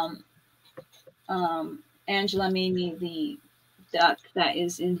I have. Angela made me the duck that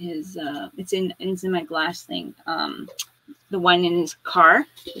is in his it's in my glass thing. The one in his car,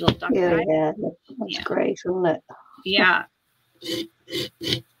 little duck guy. Yeah, that's great, isn't it? Yeah.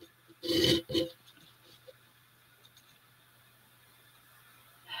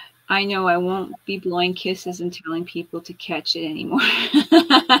 I know I won't be blowing kisses and telling people to catch it anymore.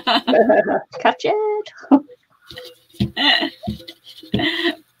 Catch it.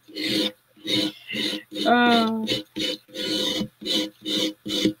 Oh.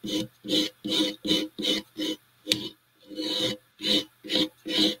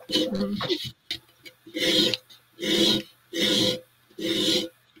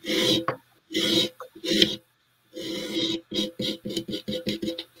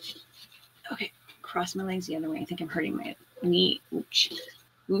 Okay, cross my legs the other way. I think I'm hurting my knee.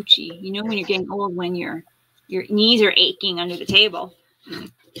 Oochie. You know when you're getting old, when your knees are aching under the table.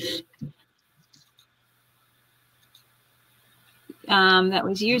 That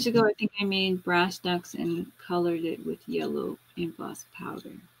was years ago. I think I made brass ducks and colored it with yellow embossed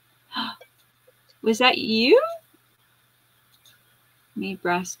powder. Was that you? Made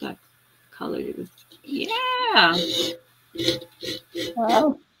brass duck, colored it with, yeah.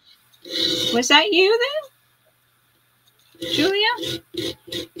 Wow. Was that you then, Julia?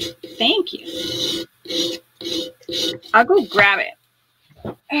 Thank you. I'll go grab it.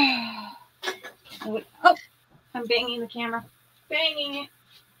 Oh, I'm banging the camera. Banging it.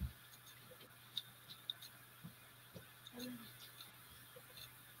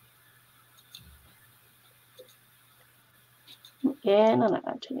 In and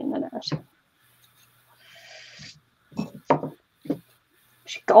out, in and out.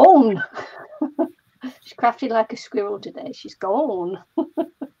 She's gone. She's crafty like a squirrel today. She's gone.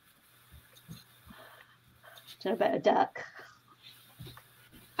 Don't about a duck.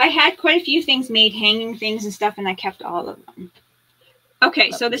 I had quite a few things made, hanging things and stuff, and I kept all of them.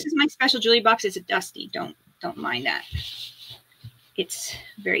 Okay, so this is my special Julie box. It's a dusty. Don't mind that. It's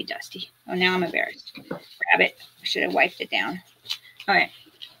very dusty. Oh, now I'm embarrassed. Grab it. I should have wiped it down. All right.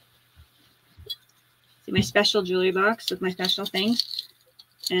 See my special Julie box with my special things.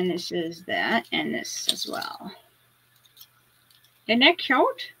 And this is that, and this as well. Isn't that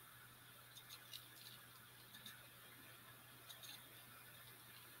cute?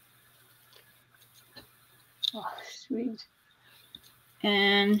 Oh, sweet.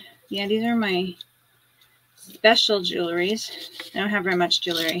 And yeah, these are my special jewelries. I don't have very much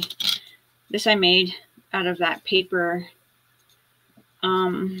jewelry. This I made out of that paper.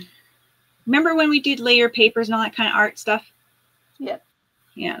 Remember when we did layer papers and all that kind of art stuff? Yep.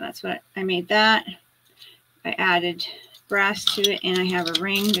 Yeah, that's what I made that. I added brass to it, and I have a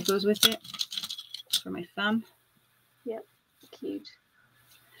ring that goes with it for my thumb. Yep, cute.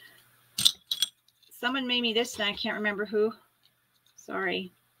 Someone made me this, and I can't remember who.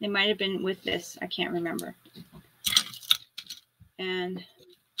 Sorry. They might have been with this. I can't remember. And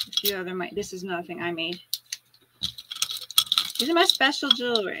a few other, this is another thing I made. These are my special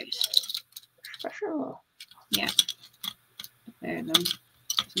jewelries. Special. Yeah. There them.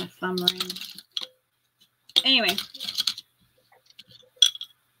 It's my thumb ring. Anyway.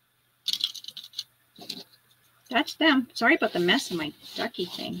 That's them. Sorry about the mess of my ducky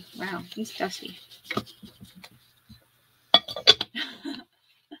thing. Wow, he's dusty.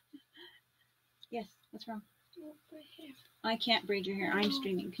 Yes, what's wrong? I can't braid your hair. I'm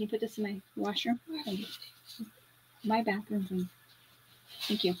streaming. Can you put this in my washroom? My bathroom, please.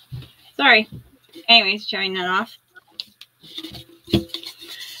 Thank you. Sorry. Anyways, showing that off.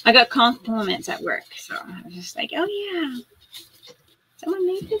 I got compliments at work, so I was just like, oh yeah, someone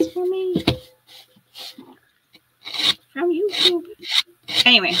made this for me from YouTube.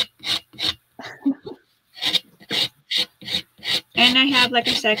 Anyway. And I have, like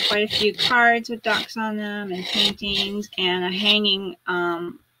I said, quite a few cards with ducks on them and paintings and a hanging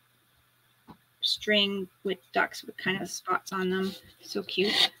string with ducks with kind of spots on them. So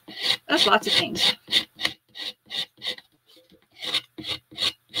cute. That's lots of things.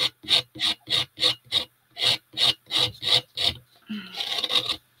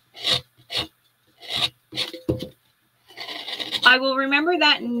 I will remember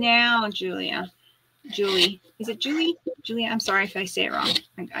that now, Julia. Julie. Is it Julie? Julia, I'm sorry if I say it wrong.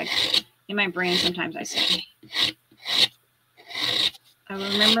 In my brain, sometimes I say. I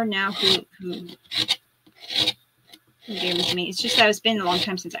will remember now who gave it to me. It's just that it's been a long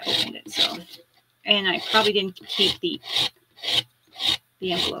time since I opened it, so. And I probably didn't keep the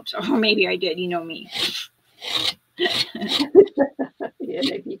envelopes. Or maybe I did. You know me. Yeah,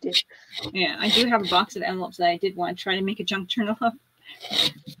 maybe you did. Yeah, I do have a box of envelopes that I did want to try to make a junk journal of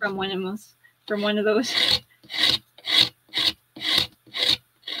from one of those.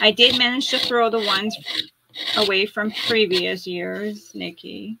 I did manage to throw the ones away from previous years,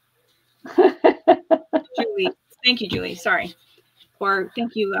 Nikki. Julie. Thank you, Julie. Sorry. Or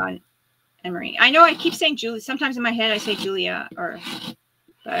thank you, Anne-Marie. I know I keep saying Julie. Sometimes in my head I say Julia, but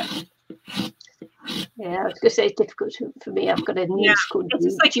yeah, I was going to say it's difficult for me. I've got a niece called it's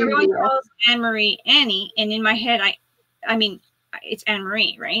just like Julia. Everyone calls Anne-Marie Annie, and in my head, I mean, it's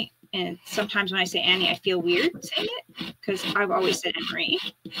Anne-Marie, right? And sometimes when I say Annie, I feel weird saying it because I've always said Anne-Marie,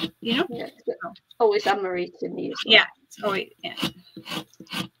 you know? Yeah, it's always Anne-Marie to me as well. Yeah, it's always, yeah.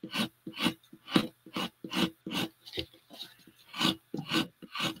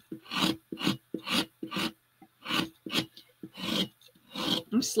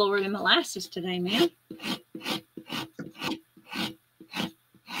 I'm slower than molasses today, man.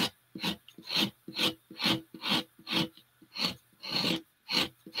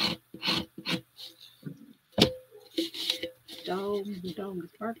 So The dog is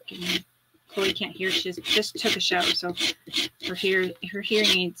barking. Chloe can't hear. She just took a shower, so her hearing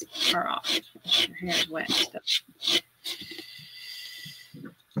aids are off. Her hair is wet and stuff.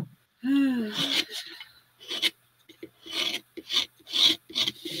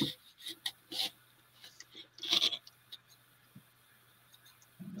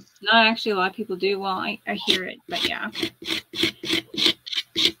 Not actually, a lot of people do. Well, I hear it, but yeah.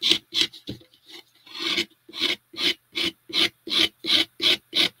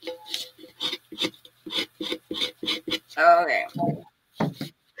 Okay.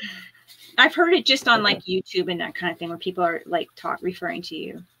 I've heard it just on like YouTube and that kind of thing where people are like referring to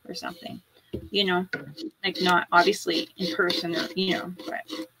you or something, you know, like not obviously in person or, you know, but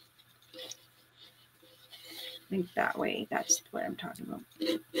I think that way, that's what I'm talking about.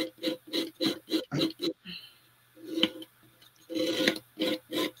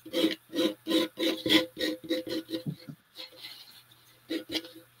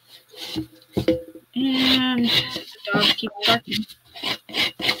 And the dog keeps barking.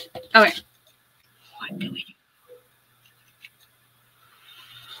 Okay. What do we do?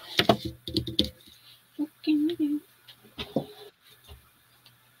 What can we do?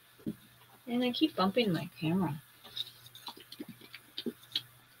 And I keep bumping my camera.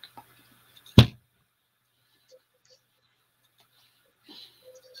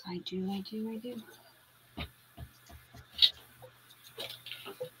 I do.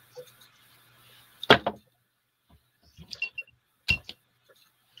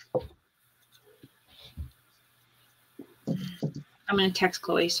 I'm going to text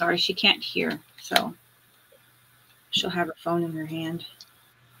Chloe. Sorry, she can't hear. So she'll have her phone in her hand.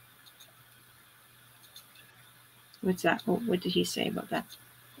 What's that? What did he say about that?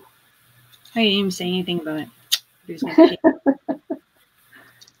 I didn't even say anything about it.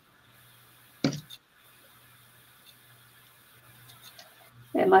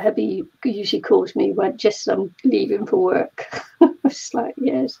 Yeah, my hubby usually calls me when just I'm leaving for work. It's like,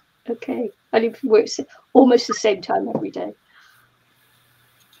 yes, okay. I leave for work almost the same time every day.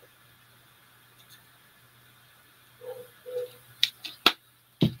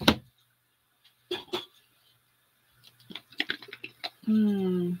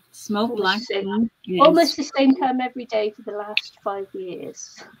 Smoke black. Almost the same time every day for the last 5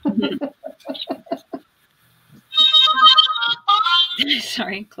 years.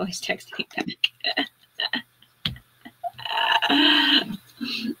 Sorry, Chloe's texting me back.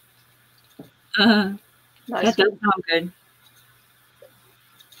 That does sound good.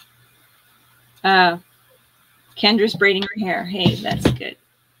 Kendra's braiding her hair. Hey, that's good. At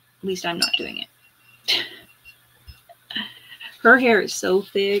least I'm not doing it. Her hair is so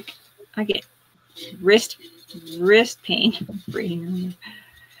thick. I get wrist pain braiding her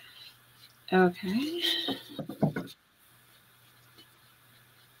hair. Okay.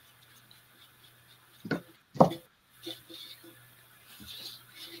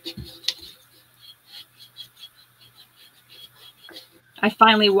 I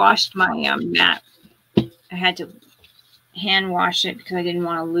finally washed my mat. I had to hand wash it because I didn't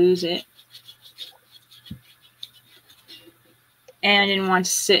want to lose it. And I didn't want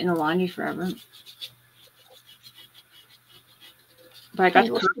to sit in the laundry forever. But I got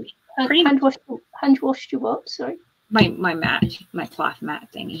hand washed your what? Sorry? My mat, my cloth mat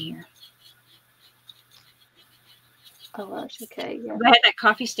thingy here. Oh, that's okay. Yeah. I had that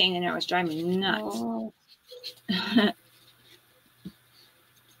coffee stain in there. It was driving me nuts. Oh.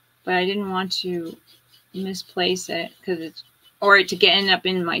 But I didn't want to misplace it because or it to end up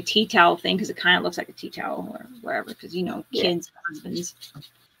in my tea towel thing because it kind of looks like a tea towel or wherever because you know kids, husbands,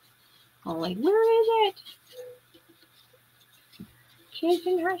 all like, where is it? Kids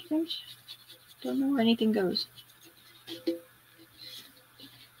and husbands don't know where anything goes.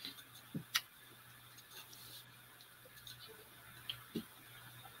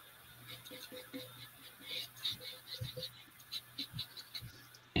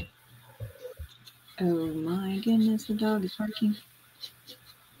 Oh my goodness, the dog is barking.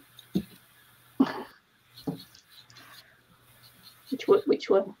 Which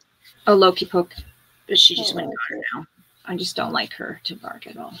one? Oh, Loki Poke. But she just went and got her now. I just don't like her to bark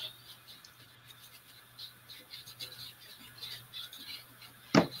at all.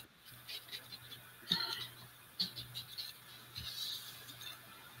 I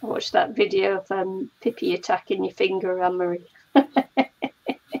watched that video of Pippi attacking your finger, Anne-Marie.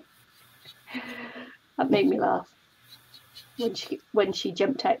 That made me laugh. When she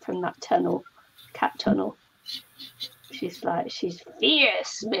jumped out from that tunnel, cat tunnel. She's like, she's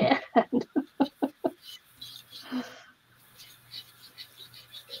fierce, man.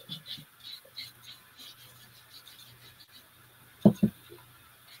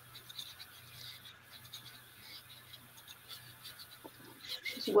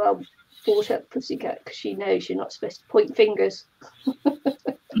 well brought up, Pussycat, because she knows you're not supposed to point fingers.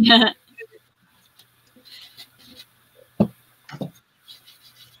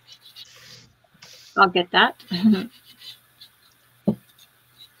 I'll get that.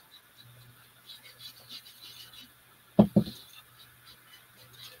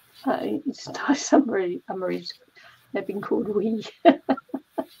 It's nice. Anne-Marie's they've been called wee.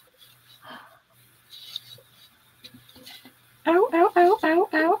 Ow, ow, ow, ow,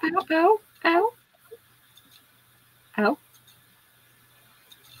 ow, ow, ow, ow. Ow.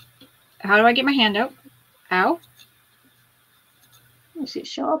 How do I get my hand out? Ow. Is it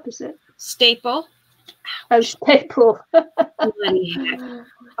sharp, is it? Staple. Oh, staple. Bloody heck.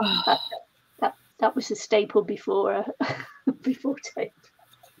 Oh. That was a staple before before tape.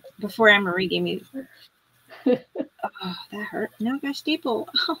 Before Anne-Marie gave me. Oh, that hurt. Now I got a staple.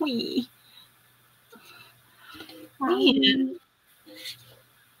 Owie. Man.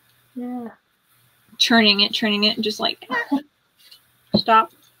 Yeah. Turning it, and just like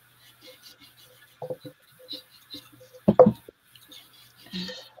stop.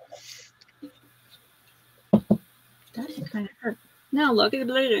 That kind of hurt. Now look at the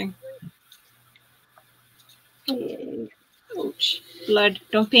bleeding. Hey. Ouch. Blood.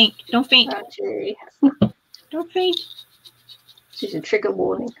 Don't faint. Don't faint. Actually, Don't faint. this is a trigger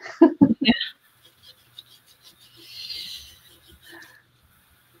warning. Yeah.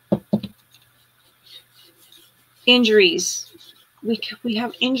 Injuries. We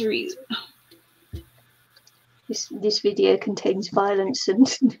have injuries. This video contains violence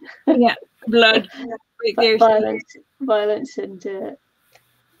and Yeah, blood. violence and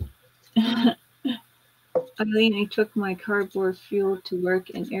Ilene took my cardboard fuel to work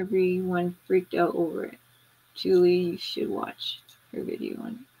and everyone freaked out over it. Julie, you should watch her video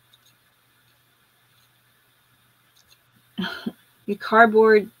on it. Your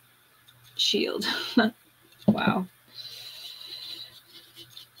cardboard shield. Wow.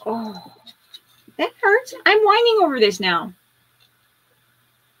 Oh, that hurts. I'm whining over this now.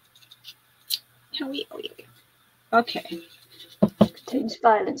 Okay. contains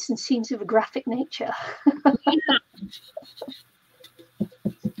violence and scenes of a graphic nature.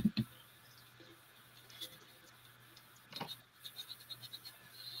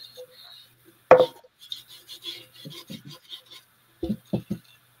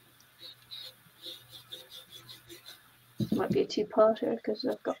 Might be a two-parter because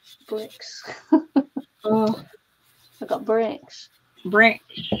I've got bricks. Oh, I've got bricks. Bricks.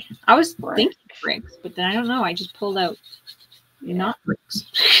 I was thinking bricks, but then I don't know. I just pulled out not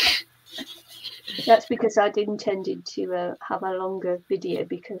bricks. That's because I'd intended to have a longer video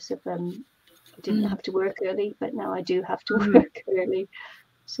because of I didn't have to work early, but now I do have to work early.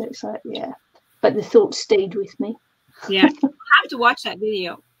 So it's like, yeah. But the thought stayed with me. Yeah. I have to watch that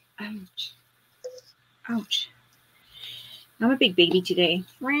video. Ouch. Ouch. I'm a big baby today.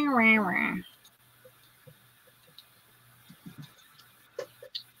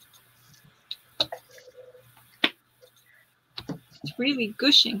 It's really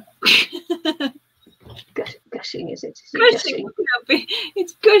gushing. Gushing, is it? Gushing.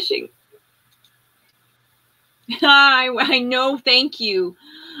 It's gushing. I know, thank you.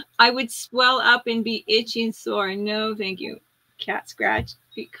 I would swell up and be itchy and sore. No, thank you. Cat scratch.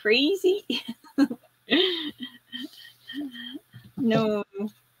 Be crazy. No.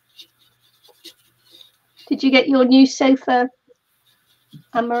 Did you get your new sofa,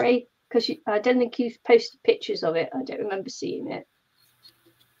 Anne-Marie? Because I don't think you've posted pictures of it. I don't remember seeing it.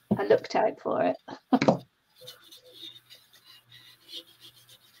 I looked out for it.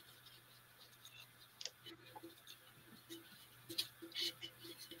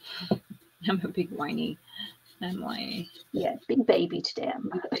 I'm a big whiny. I'm whiny. Yeah, big baby today.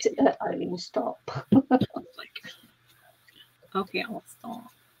 Ilene, stop. Okay, I'll stop.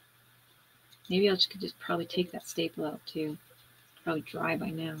 Maybe I could just probably take that staple out too. Probably dry by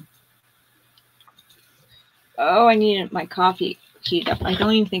now. Oh, I needed my coffee heated up. I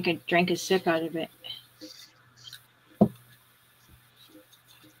don't even think I drank a sip out of it.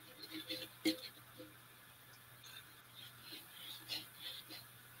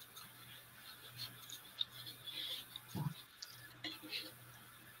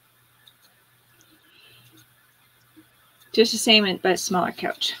 Just the same, but smaller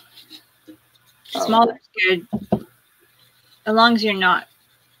couch. Smaller is good. As long as you're not,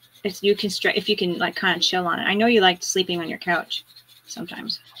 if you can like kind of chill on it. I know you like sleeping on your couch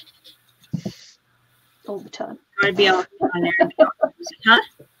sometimes. All the time. Gotta be able to sit on there. Huh?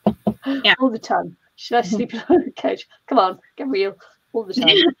 Yeah. All the time. Should I sleep on the couch? Come on, get real. All the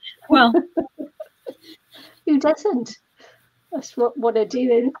time. Well, who doesn't? That's what I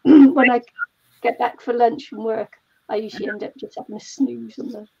do. And when I get back for lunch from work, I usually end up just having a snooze on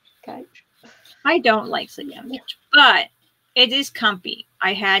the couch. I don't like sleeping on the couch, but it is comfy.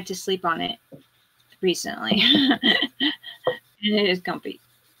 I had to sleep on it recently. And it is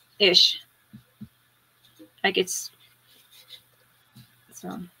comfy-ish. Like it's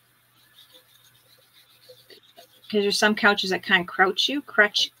so, because there's some couches that kind of crutch,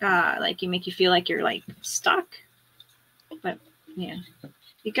 like you make you feel like you're like stuck. But yeah,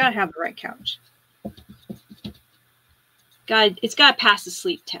 you gotta have the right couch. It's gotta pass the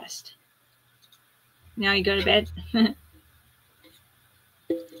sleep test. Now you go to bed.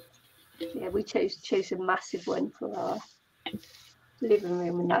 Yeah, we chose a massive one for our living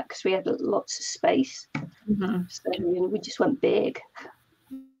room and that because we had lots of space. So we just went big.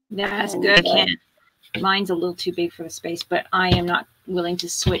 That's good. I can't. Mine's a little too big for the space, but I am not willing to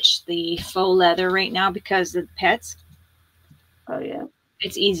switch the faux leather right now because of the pets. Oh yeah.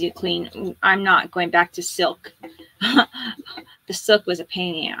 It's easy to clean. I'm not going back to silk. The silk was a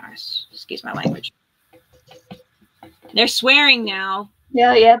pain in the ass. Excuse my language. They're swearing now.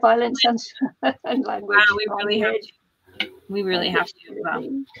 Yeah, violence and language. Wow, we really have to. We really have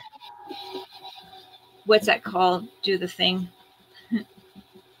to. What's that called? Do the thing.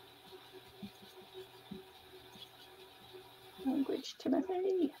 Language,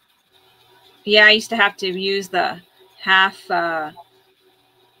 Timothy. Yeah, I used to have to use the half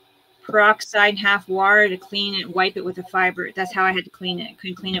peroxide, half water to clean it, wipe it with a fiber. That's how I had to clean it. I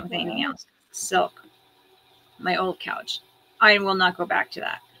couldn't clean it with anything else. Silk. My old couch. I will not go back to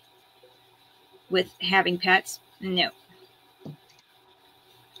that. With having pets, no.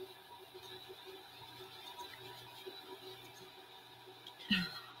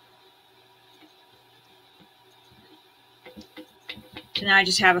 So now I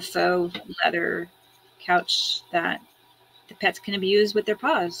just have a faux leather couch that the pets can abuse with their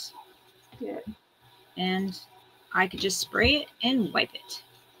paws. Yeah. And I could just spray it and wipe it.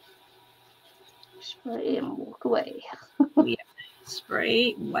 Spray and walk away. Yeah.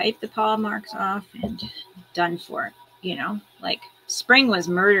 Spray, wipe the paw marks off, and done for it. You know, like spring was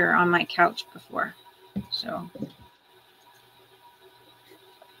murder on my couch before. So,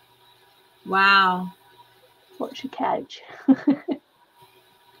 wow. Watch your couch.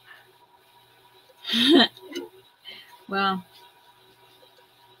 Well,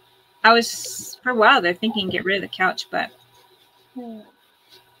 I was for a while there thinking get rid of the couch, but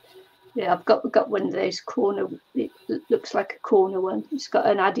yeah, I've got one of those corner. It looks like a corner one. It's got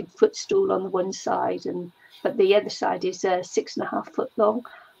an added footstool on the one side, but the other side is 6.5 foot long.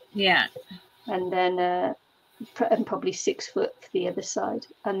 Yeah, and then and probably 6 foot for the other side,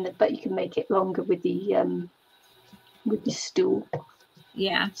 but you can make it longer with the stool.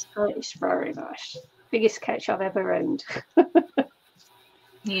 Yeah, so it's very nice. Biggest couch I've ever owned.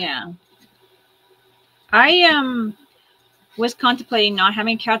 Yeah, I was contemplating not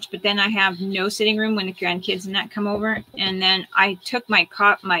having a couch, but then I have no sitting room when the grandkids and that come over, and then I took my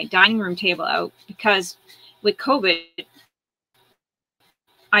dining room table out because with COVID,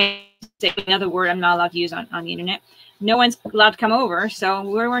 I say another word I'm not allowed to use on the internet. No one's allowed to come over, so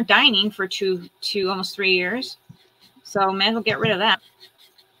we weren't dining for two almost 3 years. So may as well get rid of that.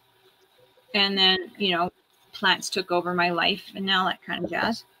 And then, you know, plants took over my life and now that kind of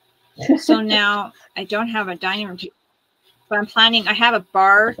jazz. So now I don't have a dining room table, but I'm planning. I have a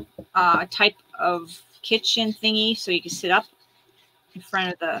bar type of kitchen thingy, so you can sit up in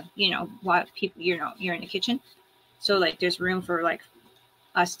front of the, you know, while people, you know, you're in the kitchen. So like there's room for like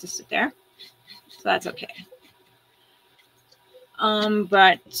us to sit there. So that's okay.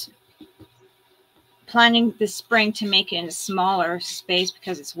 But planning this spring to make it in a smaller space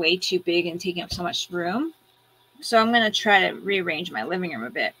because it's way too big and taking up so much room. So I'm going to try to rearrange my living room a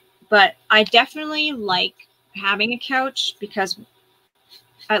bit. But I definitely like having a couch because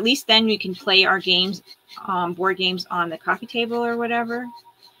at least then we can play our games, board games on the coffee table or whatever.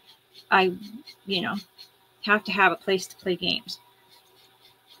 I, you know, have to have a place to play games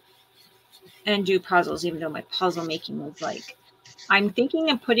and do puzzles, even though my puzzle making is like, I'm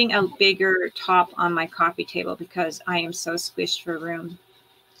thinking of putting a bigger top on my coffee table because I am so squished for room.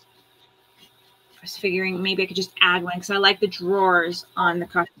 I was figuring maybe I could just add one because I like the drawers on the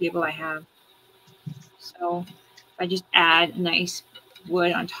coffee table I have. So I just add a nice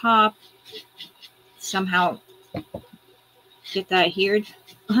wood on top, somehow get that adhered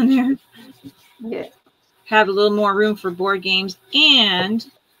on there. Yeah. Have a little more room for board games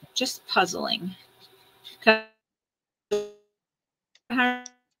and just puzzling.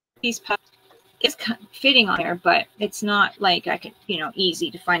 Piece is fitting on there, but it's not like I could, you know, easy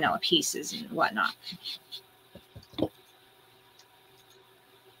to find all the pieces and whatnot.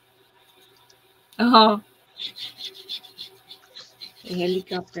 Oh, a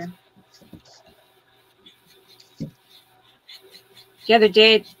helicopter. The other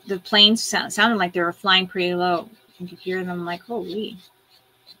day, the planes sounded like they were flying pretty low. You could hear them like, holy.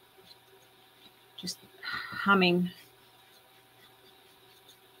 Just humming.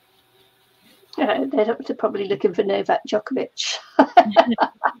 They're probably looking for Novak Djokovic.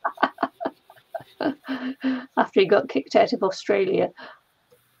 After he got kicked out of Australia.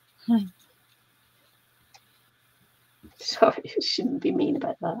 Sorry, I shouldn't be mean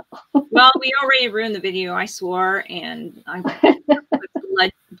about that. Well, we already ruined the video. I swore, and I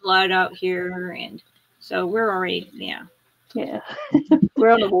put blood out here, and so we're already, yeah. Yeah,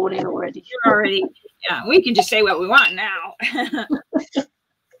 we're on a warning already. We're already, yeah, we can just say what we want now.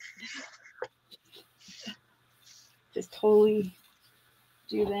 Just totally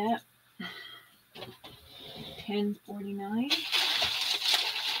do that. 10:49.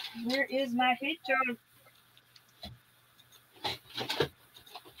 Where is my picture?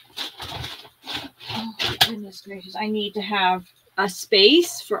 Oh, goodness gracious. I need to have a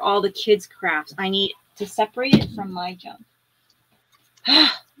space for all the kids' crafts. I need to separate it from my junk.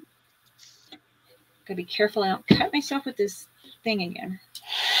 Gotta be careful I don't cut myself with this thing again.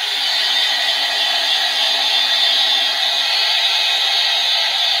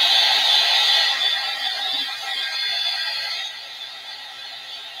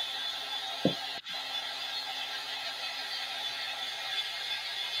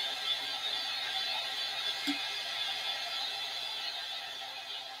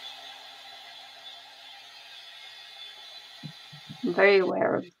 I'm very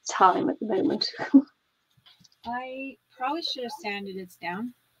aware of time at the moment. I probably should have sanded it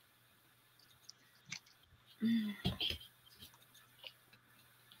down.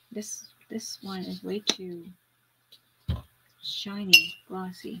 This one is way too shiny,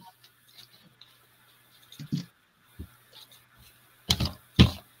 glossy.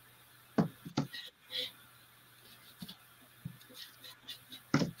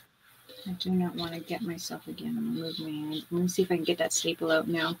 I do not want to get myself again. I'm gonna move my hand. Let me see if I can get that staple out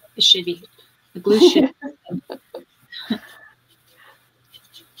now. It should be, the glue should.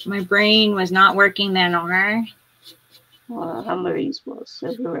 My brain was not working then, okay? Well, Anne-Marie's was,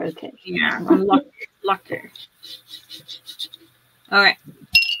 so we were okay. Yeah, I'm lucky. All right.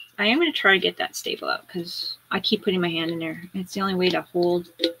 I am going to try to get that staple out because I keep putting my hand in there. It's the only way to hold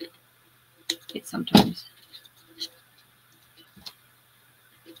it sometimes.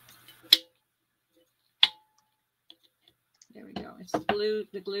 There we go. It's glue.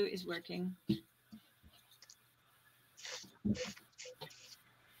 The glue is working.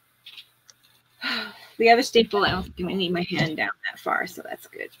 The other staple, I don't think I'm going to need my hand down that far, so that's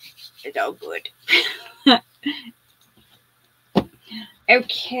good. It's all good.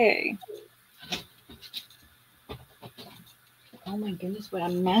 Okay. Oh my goodness, what a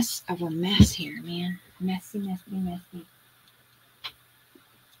mess of a mess here, man. Messy, messy, messy.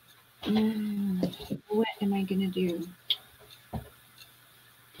 What am I going to do?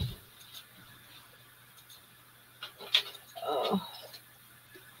 Oh.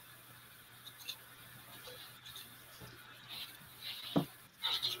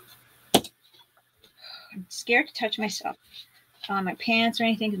 I'm scared to touch myself on my pants or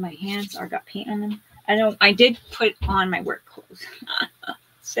anything because my hands are got paint on them. I did put on my work clothes.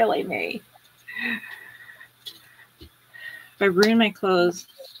 Silly me. If I ruin my clothes,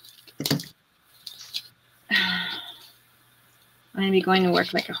 I'm gonna be going to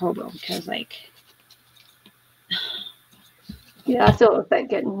work like a hobo because, like, yeah, I thought about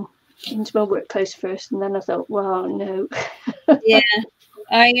getting into my work clothes first, and then I thought, well, no. Yeah,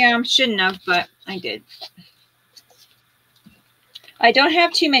 I shouldn't have, but I did. I don't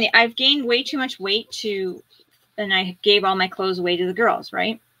have too many. I've gained way too much weight and I gave all my clothes away to the girls,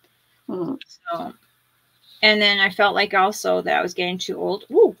 right? Mm. So, and then I felt like also that I was getting too old.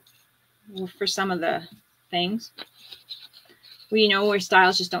 Woo, for some of the things. Well, you know, where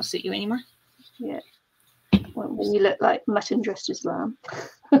styles just don't suit you anymore. Yeah. Well, when you look like mutton dressed as lamb.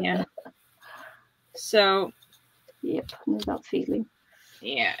 Yeah. So. Yep, I know that feeling.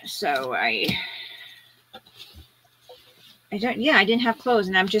 Yeah. So I didn't have clothes,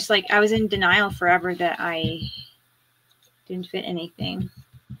 and I'm just like, I was in denial forever that I didn't fit anything.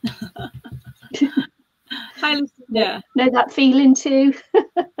 Hi, Lucinda. Know that feeling too.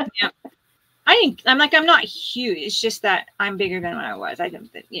 Yeah. I'm not huge. It's just that I'm bigger than what I was. I don't,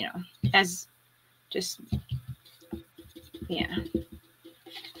 you know, yeah.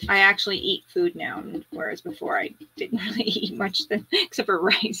 I actually eat food now, whereas before I didn't really eat much except for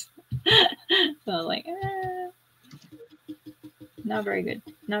rice. So I was like, not very good.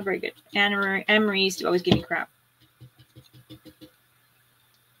 Not very good. Anne-Marie used to always give me crap.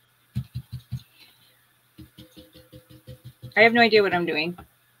 I have no idea what I'm doing.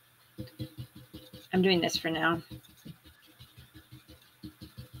 I'm doing this for now.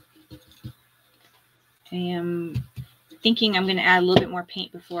 I am thinking I'm going to add a little bit more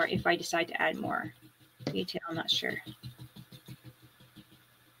paint before, if I decide to add more detail. I'm not sure.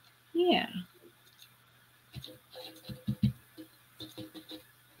 Yeah.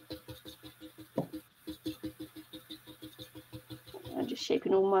 I'm just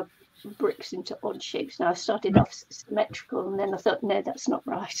shaping all my bricks into odd shapes now. I started off symmetrical, and then I thought, no, that's not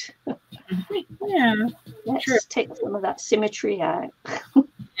right. Yeah, let's take some of that symmetry out.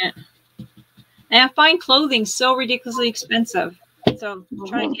 Yeah. And I find clothing so ridiculously expensive. So I'm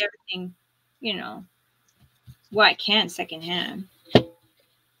trying to get everything, you know, what I can secondhand.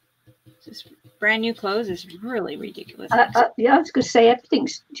 Just brand new clothes is really ridiculous. Yeah, I was going to say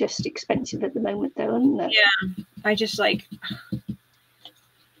everything's just expensive at the moment, though, isn't it? Yeah, I just like.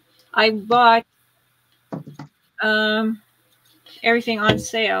 I bought everything on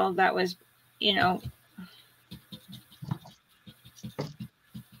sale that was, you know,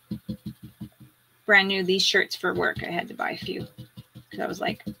 brand new. These shirts for work, I had to buy a few because I was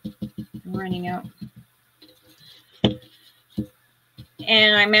like running out.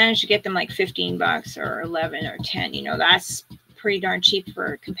 And I managed to get them like $15 or 11 or 10. You know, that's pretty darn cheap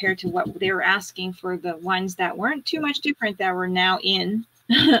for compared to what they were asking for the ones that weren't too much different that were now in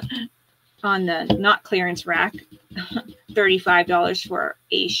on the not clearance rack. $35 for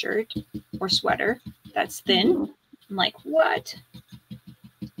a shirt or sweater that's thin. I'm like, what?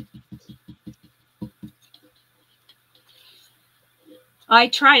 I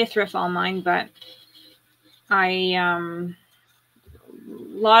try to thrift all mine, but a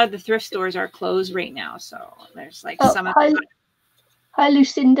lot of the thrift stores are closed right now, so there's like some of them. Hi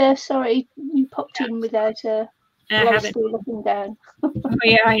Lucinda, sorry you popped in without I was still looking down. Oh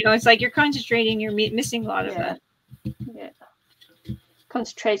yeah, I know. It's like you're concentrating, you're missing a lot of that. Yeah,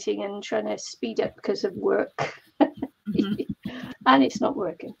 concentrating and trying to speed up because of work. And it's not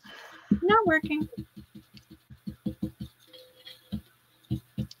working. Not working.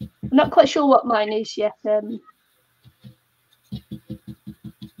 I'm not quite sure what mine is yet,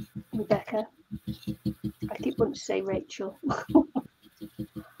 Rebecca. I keep wanting to say Rachel.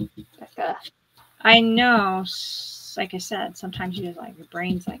 Rebecca. I know. Like I said, sometimes you just like your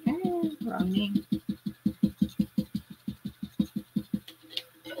brain's like, wrong name.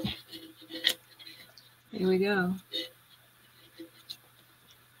 Here we go.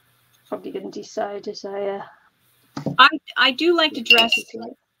 Probably going to decide as I do like to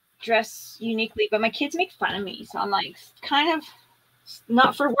dress uniquely, but my kids make fun of me, so I'm like kind of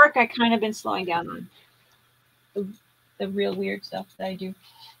not for work. I kind of been slowing down on the real weird stuff that I do.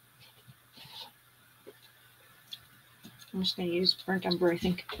 I'm just going to use burnt umber, I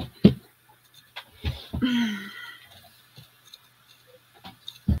think.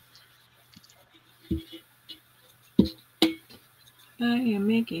 I am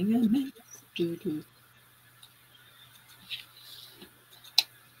making a mess. Doo-doo.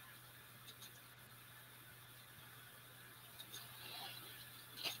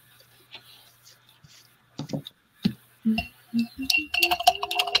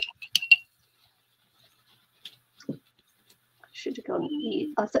 Should have gone.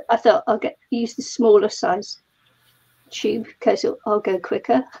 I thought I'll use the smaller size tube because I'll go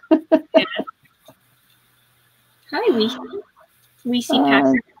quicker. Yeah. Hi, we see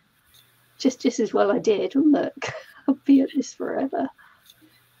Patrick. Just as well I did. Look, I'll be at this forever.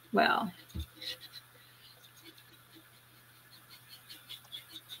 Well,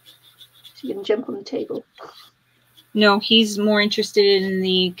 so you can jump on the table. No, he's more interested in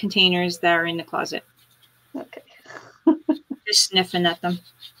the containers that are in the closet. Okay. Just sniffing at them.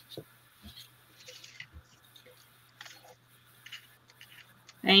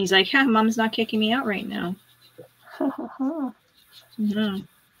 And he's like, "Yeah, Mom's not kicking me out right now." No.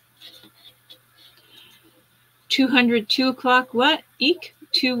 202 o'clock. What? Eek?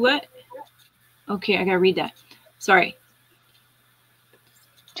 2 what? Okay, I gotta read that. Sorry.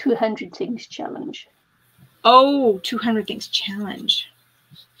 200 things challenge. Oh, 200 things challenge.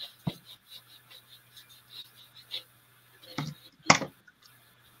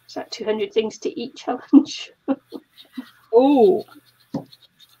 Is that 200 things to eat challenge? Oh,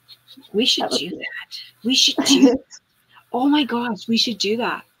 we should do that. We should do that. Oh my gosh, we should do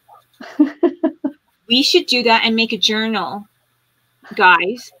that. We should do that and make a journal.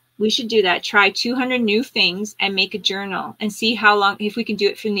 Guys, we should do that. Try 200 new things and make a journal and see how long, if we can do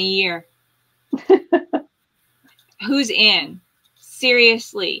it for the year. Who's in?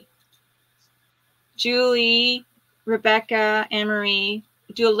 Seriously. Julie, Rebecca, Anne Marie,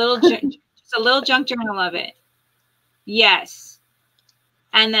 do a little just a little junk journal of it. Yes.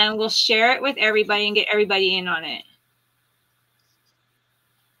 And then we'll share it with everybody and get everybody in on it.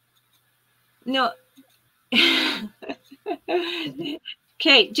 No.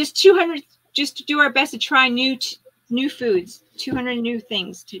 Okay, just 200, just to do our best to try new foods, 200 new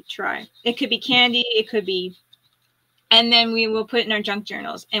things to try. It could be candy, it could be, and then we will put it in our junk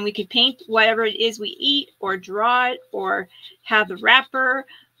journals, and we could paint whatever it is we eat, or draw it, or have the wrapper,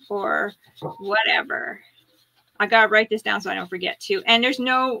 or whatever. I gotta write this down so I don't forget too. And there's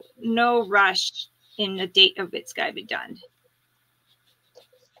no rush in the date of it's gotta be done.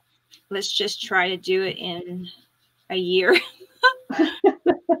 Let's just try to do it in a year.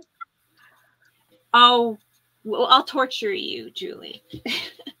 Oh, well, I'll torture you, Julie.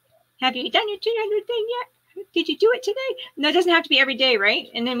 Have you done your 200 thing yet? Did you do it today? No, it doesn't have to be every day, right?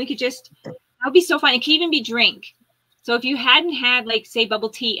 And then we could just, that would be so fun. It could even be drink. So if you hadn't had, like, say, bubble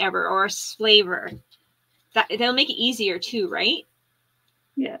tea ever or a flavor, that'll make it easier too, right?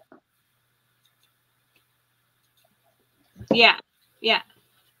 Yeah. Yeah. Yeah.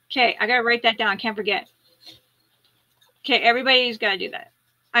 Okay, I gotta write that down. I can't forget. Okay, everybody's gotta do that.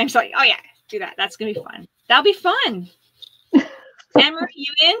 I'm sorry. Oh yeah, do that. That's gonna be fun. That'll be fun. Emma,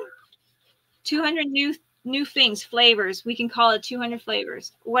 you in? 200 new things, flavors. We can call it 200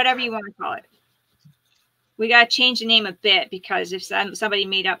 flavors. Whatever you want to call it. We gotta change the name a bit because if somebody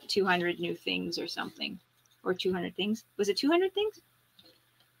made up 200 new things or something, or 200 things, was it 200 things?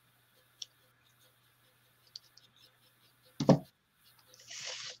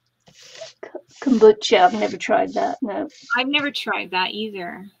 Kombucha, I've never tried that. No, I've never tried that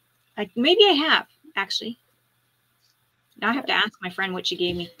either. Maybe I have, actually. Now I have to ask my friend what she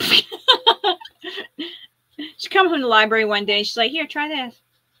gave me. She come from the library one day. She's like, here, try this.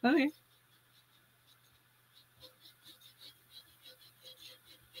 Okay.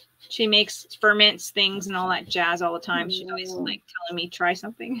 She makes ferments things and all that jazz all the time. She's always like telling me, try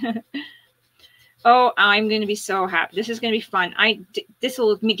something. Oh, I'm going to be so happy. This is going to be fun. This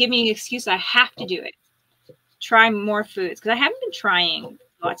will give me an excuse. I have to do it. Try more foods because I haven't been trying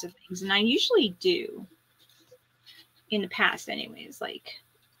lots of things, and I usually do in the past, anyways, like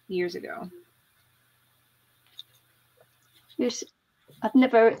years ago. I've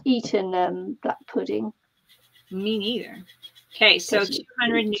never eaten black pudding. Me neither. Okay, so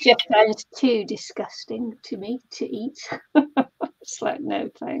 200 new. Just sounds too disgusting to me to eat. It's like, no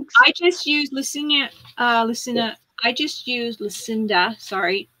thanks. I just used I just used Lucinda,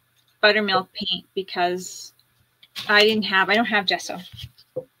 sorry, buttermilk paint because I don't have gesso.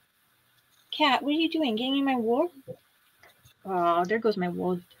 Cat, what are you doing? Getting in my wool? Oh, there goes my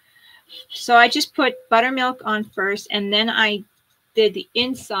wool. So I just put buttermilk on first, and then I did the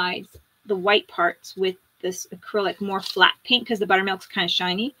insides, the white parts, with this acrylic, more flat paint because the buttermilk's kind of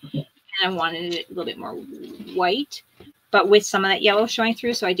shiny, and I wanted it a little bit more white, but with some of that yellow showing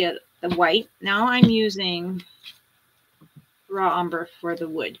through. So I did the white. Now I'm using raw umber for the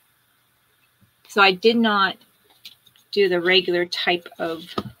wood. So I did not do the regular type of,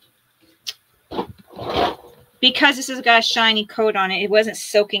 because this has got a shiny coat on it, it wasn't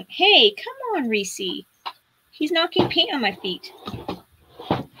soaking. Hey, come on, Reese. He's knocking paint on my feet.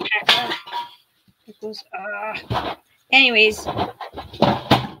 There goes, anyways,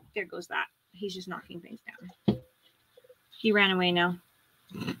 there goes that. He's just knocking things down. He ran away now.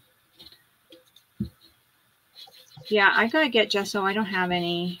 Yeah, I gotta get gesso. I don't have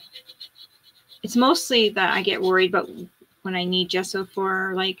any. It's mostly that I get worried about when I need gesso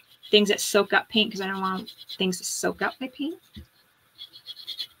for like things that soak up paint, because I don't want things to soak up my paint.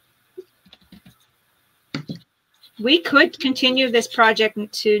 We could continue this project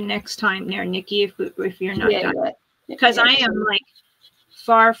to next time there, Nikki, if you're not done. Because I am like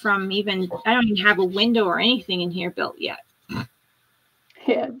far from even, I don't even have a window or anything in here built yet.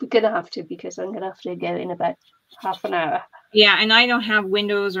 Yeah, we're going to have to, because I'm going to have to go in about half an hour. Yeah, and I don't have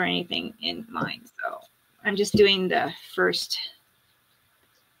windows or anything in mine, so I'm just doing the first.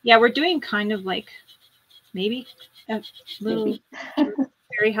 Yeah, we're doing kind of like maybe a little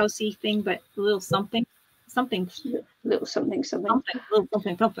very housey thing, but a little something. Little something.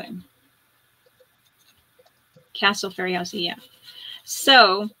 Castle Fairy House, yeah.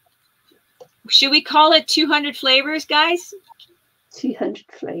 So, should we call it 200 flavors, guys? 200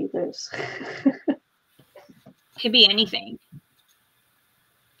 flavors. Could be anything.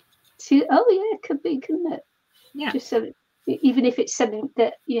 Oh yeah, it could be, couldn't it? Yeah. Just so, even if it's something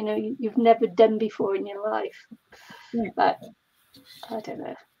that you've never done before in your life. Yeah. But I don't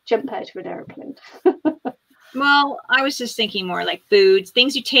know. Jump out of an airplane. Well, I was just thinking more like foods,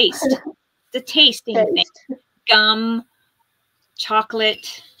 things you taste. The tasting thing. Gum,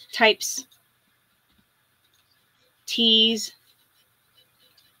 chocolate types, teas.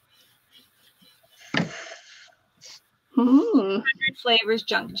 Hmm. 100 flavors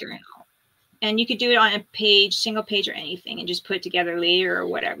junk journal. And you could do it on a page, single page or anything, and just put it together later or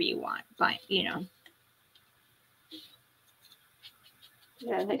whatever you want. But, you know.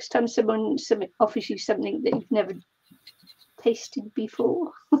 Yeah, next time someone offers you something that you've never tasted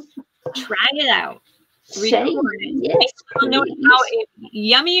before, try it out. Say yes, know how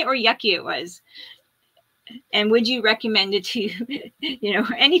yummy or yucky it was. And would you recommend it to, you know,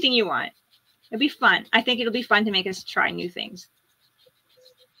 anything you want? It'd be fun. I think it'll be fun to make us try new things.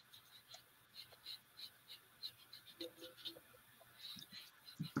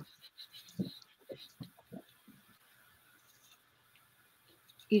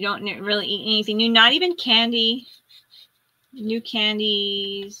 You don't really eat anything new, not even candy, new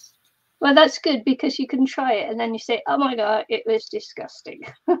candies. Well, that's good because you can try it and then you say, oh my God, it was disgusting.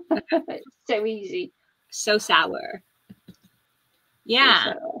 It's so easy. So sour. Yeah.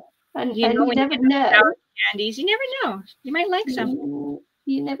 So sour. And you never know. Candies, you never know. You might like some.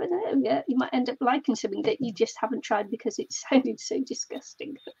 You never know. Yeah, you might end up liking something that you just haven't tried because it sounded so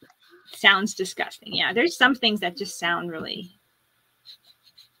disgusting. Sounds disgusting. Yeah, there's some things that just sound really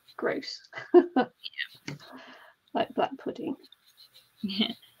gross. Yeah. Like black pudding.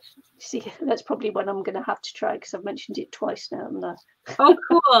 Yeah. See, that's probably one I'm going to have to try because I've mentioned it twice now. Oh,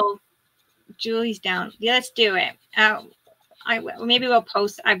 cool. Julie's down. Yeah, let's do it. Maybe we'll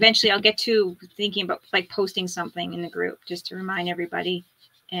post. Eventually, I'll get to thinking about like posting something in the group just to remind everybody.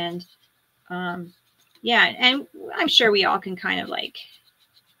 And yeah, and I'm sure we all can kind of like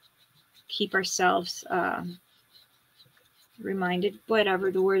keep ourselves reminded.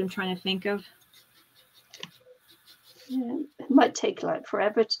 Whatever the word I'm trying to think of. Yeah, it might take like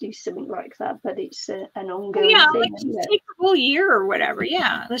forever to do something like that, but it's an ongoing thing. Like just take the whole year or whatever.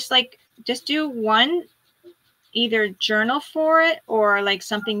 Yeah, just do one, either journal for it or like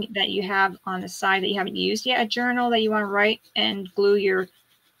something that you have on the side that you haven't used yet, a journal that you want to write and glue your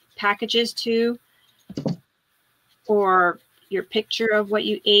packages to, or your picture of what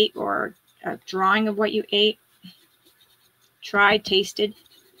you ate or a drawing of what you ate, tried, tasted.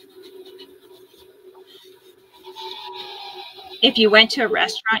 If you went to a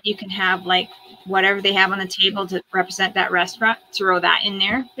restaurant, you can have like whatever they have on the table to represent that restaurant, throw that in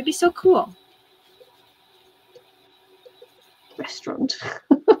there. It'd be so cool. Restaurant.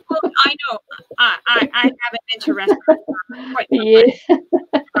 Well, I know. I haven't been to restaurants for quite some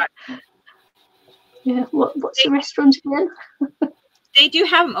time. Yeah. What's the restaurant again? They do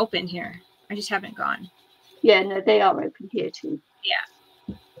have them open here. I just haven't gone. Yeah, no, they are open here too. Yeah.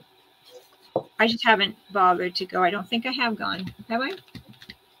 I just haven't bothered to go. I don't think I have gone. Have I?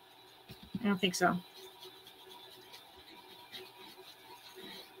 I don't think so.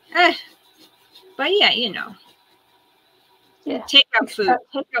 But yeah, you know. Yeah. Take out food.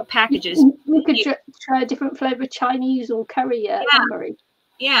 Take out packages. We could try a different flavor, Chinese or curry.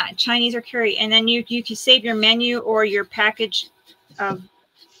 Yeah, Chinese or curry. And then you can save your menu or your package of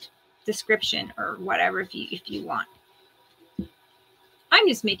description or whatever if you want. I'm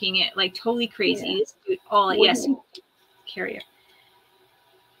just making it like totally crazy. Yeah. Just do it all. Yes, carry it.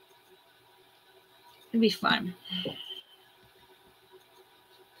 It'd be fun.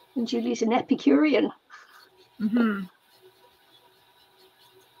 And Julie's an Epicurean. Mm-hmm.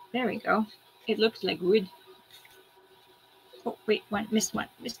 There we go. It looks like wood. Oh, wait, missed one.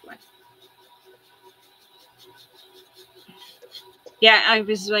 Yeah, I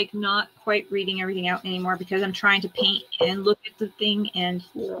was like not quite reading everything out anymore because I'm trying to paint and look at the thing and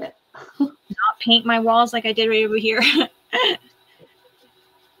not paint my walls like I did right over here.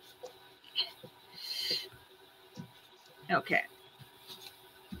 Okay.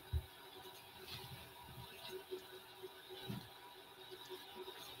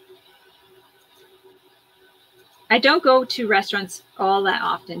 I don't go to restaurants all that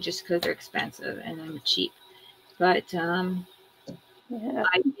often just because they're expensive and I'm cheap. But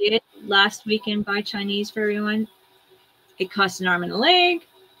I did last weekend buy Chinese for everyone. It cost an arm and a leg,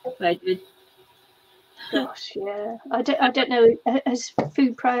 but I did. Gosh, yeah. I don't know. Has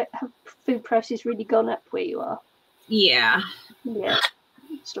food prices really gone up where you are? Yeah. Yeah.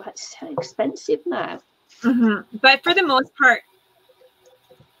 It's like so expensive now. Mm-hmm. But for the most part,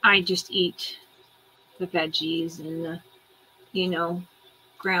 I just eat the veggies and the,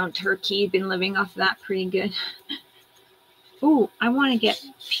 ground turkey. Been living off that pretty good. Oh, I want to get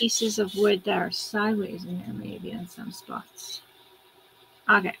pieces of wood that are sideways in there maybe in some spots.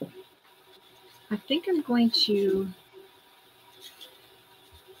 Okay. I think I'm going to,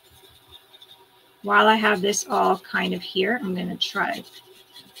 while I have this all kind of here, I'm going to try.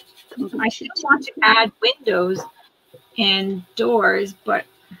 I still want to add windows and doors, but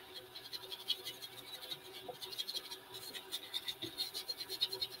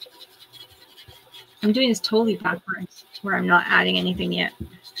I'm doing this totally backwards, where I'm not adding anything yet.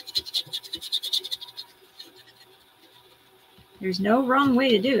 There's no wrong way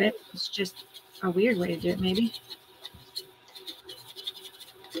to do it. It's just a weird way to do it, maybe.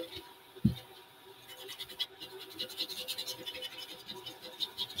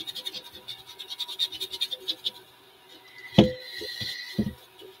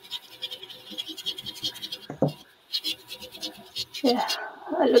 Yeah,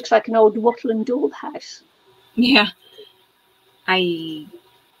 it looks like an old wattle and daub house. Yeah. I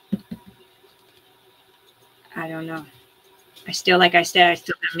don't know. I still, like I said, I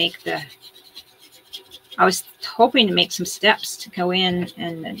still gotta make the, I was hoping to make some steps to go in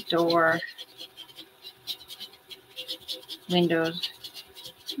and the door, windows.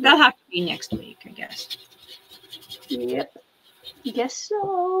 That'll have to be next week, I guess. Yep, I guess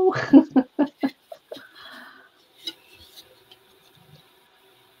so.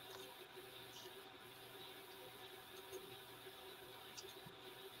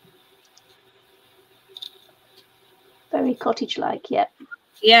 Very cottage-like, yep.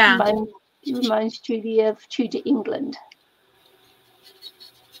 Yeah. Reminds Julie of Tudor England.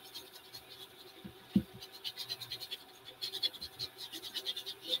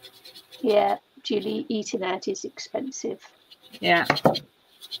 Yeah, Julie, eating out is expensive. Yeah.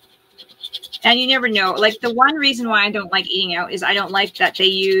 And you never know. Like, the one reason why I don't like eating out is I don't like that they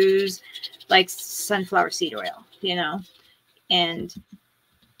use like sunflower seed oil, you know, and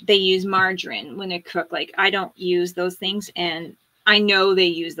they use margarine when they cook. Like, I don't use those things, and I know they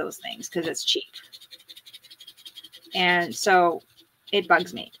use those things because it's cheap. And so it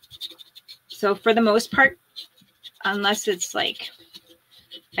bugs me. So for the most part, unless it's like,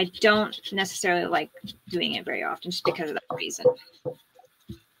 I don't necessarily like doing it very often just because of that reason.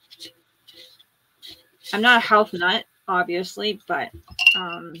 I'm not a health nut, obviously, but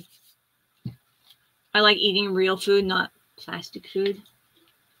I like eating real food, not plastic food.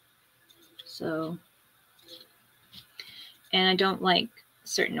 So, and I don't like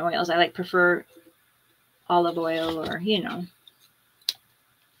certain oils. I prefer olive oil, or, you know,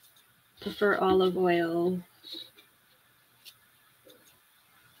 prefer olive oil.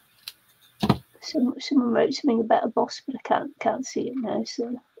 Someone wrote something about a boss, but I can't see it now,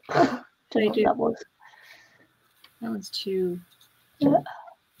 so don't know what that was. That one's too.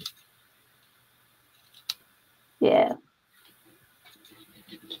 Yeah.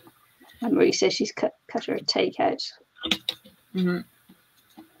 And Marie says she's cut her a takeout. Mm-hmm.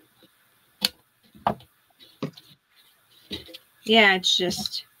 Yeah, it's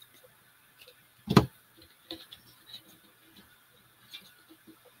just.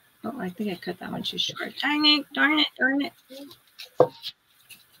 Oh, I think I cut that one too short. Dang it, darn it, darn it.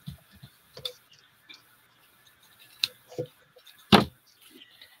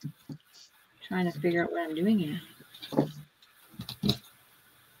 Trying to figure out what I'm doing here.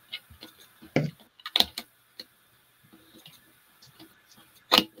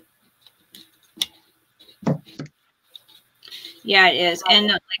 Yeah, it is. And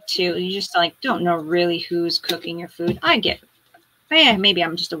like, too, you just like don't know really who's cooking your food. I get it. But yeah, maybe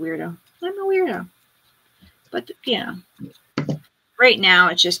I'm just a weirdo. I'm a weirdo. But, you know, right now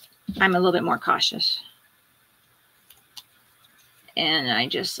it's just, I'm a little bit more cautious. And I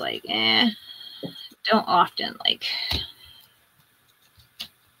just like, don't often like.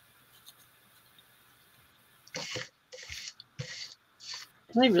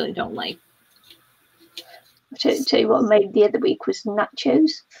 I really don't like. Tell you what I made the other week was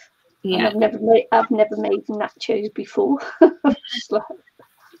nachos. Yeah. And I've never made nachos before. Like,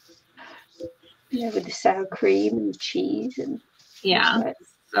 yeah, with the sour cream and the cheese and yeah.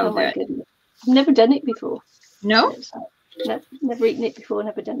 So oh my goodness. I've never done it before. No? Never eaten it before,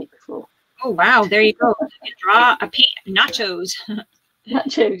 never done it before. Oh wow, there you go. You draw a nachos.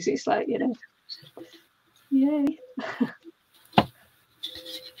 Nachos, it's like, you know. Yay.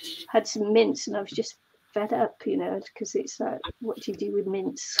 Had some mince and I was just fed up, you know, because it's like, what do you do with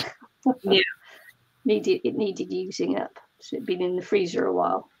mince? Yeah. It needed using up. So it'd been in the freezer a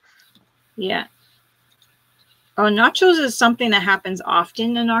while. Yeah. Oh, nachos is something that happens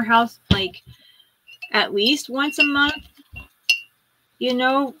often in our house, like at least once a month, you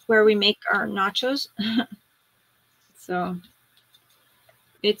know, where we make our nachos. So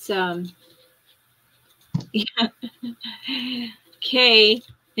it's yeah. Okay,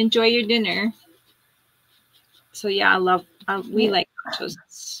 enjoy your dinner. So yeah, we like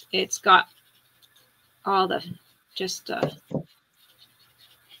nachos. It's got all the just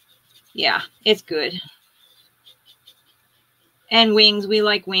yeah, it's good. And wings, we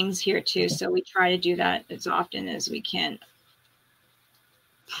like wings here too, so we try to do that as often as we can.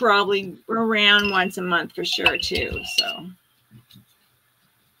 Probably around once a month for sure too. So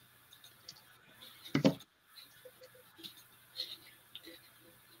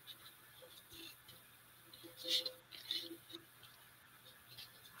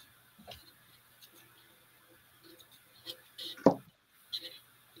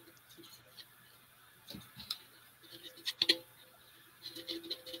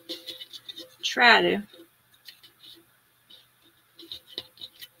try to.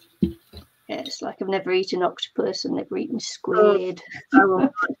 Yeah, it's like I've never eaten octopus. I've never eaten squid. I will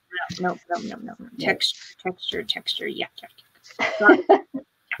not. No. Texture. Yeah.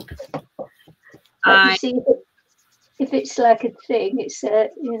 You see, if it's like a thing, it's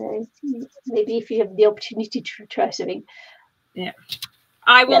maybe if you have the opportunity to try something. Yeah,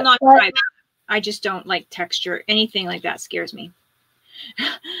 I will not try that. I just don't like texture. Anything like that scares me.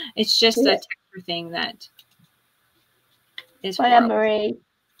 It's just a texture thing that is. Bye, Anne-Marie.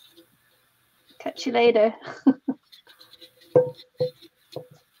 Catch you later.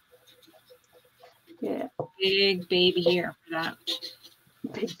 Yeah. Big baby here for that.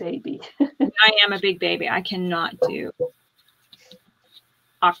 Big baby. I am a big baby. I cannot do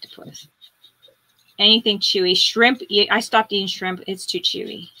octopus. Anything chewy. Shrimp. I stopped eating shrimp. It's too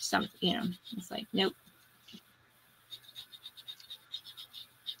chewy. It's like, nope.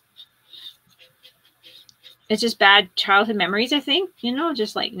 It's just bad childhood memories, I think.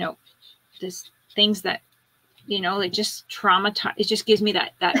 Just like, nope. Just things that, it just traumatize. It just gives me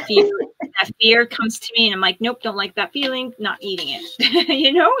that fear. That fear comes to me and I'm like, nope, don't like that feeling, not eating it.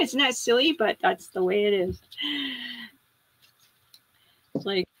 It's not silly, but that's the way it is. It's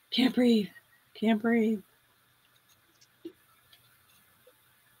like, can't breathe.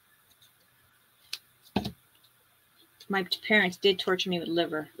 My parents did torture me with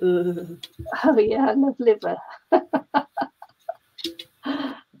liver. Ugh. Oh yeah, I love liver.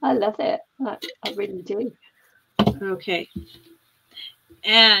 I love it. I really do. Okay.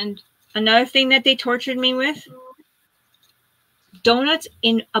 And another thing that they tortured me with, donuts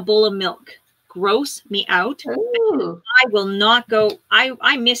in a bowl of milk. Gross me out. Ooh. I will not go.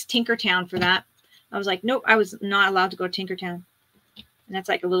 I missed Tinkertown for that. I was like, nope, I was not allowed to go to Tinkertown. And that's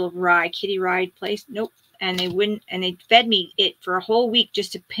like a little kiddie ride place. Nope. And they wouldn't, and they fed me it for a whole week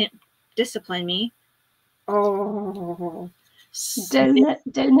just to discipline me. Oh.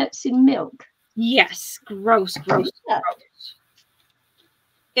 Donuts in milk. Yes. Gross.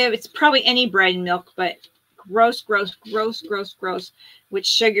 It's probably any bread and milk, but gross with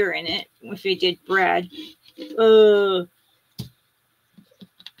sugar in it if you did bread.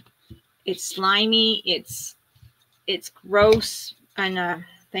 It's slimy, it's gross, and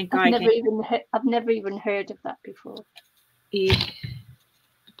thank God I've never even heard of that before.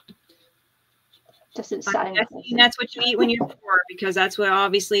 Doesn't sound that's what you eat when you're poor, because that's what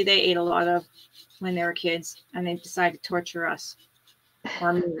obviously they ate a lot of when they were kids, and they decided to torture us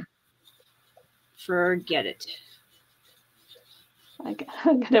or me. Forget it. I'm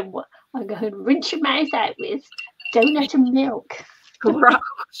gonna rinse your mouth out with donut and milk.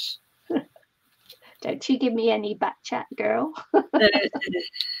 Gross. Don't you give me any back chat, girl.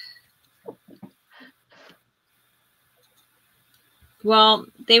 Well,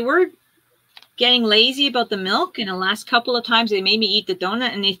 they were getting lazy about the milk, and the last couple of times they made me eat the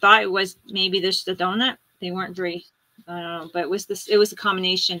donut, and they thought it was maybe just the donut. They weren't very, I don't know, but it was a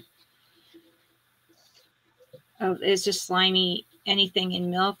combination of, it's just slimy, anything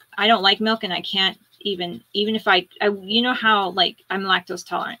in milk. I don't like milk, and I can't even if I how like I'm lactose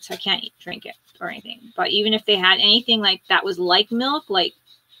tolerant, so I can't drink it or anything. But even if they had anything like that was like milk, like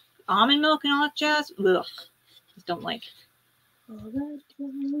almond milk and all that jazz, ugh, just don't like.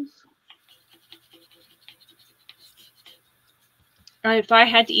 If I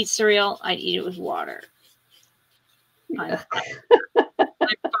had to eat cereal, I'd eat it with water. Yeah. I'm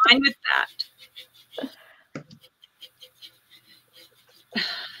fine with that.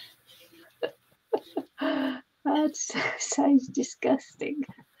 That sounds disgusting.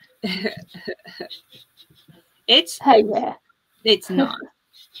 It's yeah. It's not.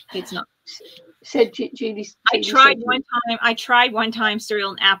 It's not. Said Julie. I tried one time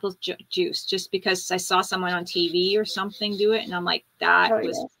cereal and apple juice just because I saw someone on TV or something do it, and I'm like, that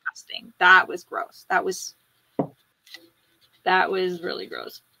was disgusting. That was gross. That was really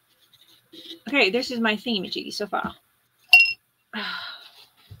gross. Okay, this is my thingamajiggy so far.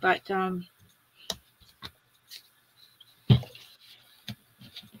 But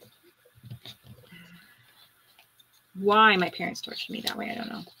why my parents tortured me that way. I don't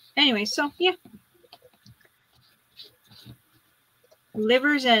know. Anyway, so yeah.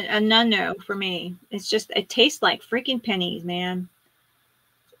 Liver's a no-no for me. It's just, it tastes like freaking pennies, man.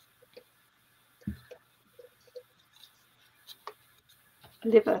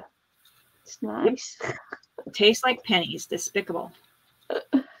 Liver. It's nice. It tastes like pennies. Despicable.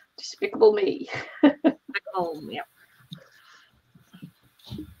 Despicable me. Despicable, yep.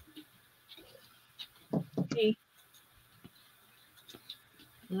 Hey.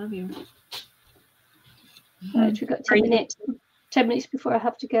 Love you. Right, we've got 10 minutes. 10 minutes before I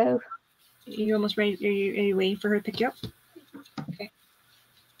have to go. You're almost ready. Are you waiting for her to pick you up? Okay.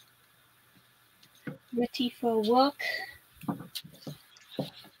 Ready for walk.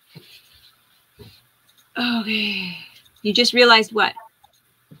 Okay. You just realized what?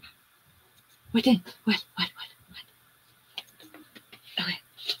 What? Okay.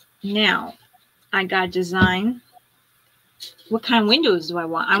 Now, I got to design. What kind of windows do I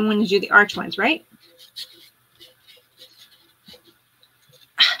want? I want to do the arch ones, right?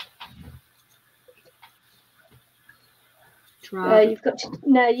 You've got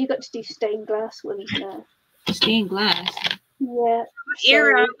to do stained glass ones now. Stained glass. Yeah. What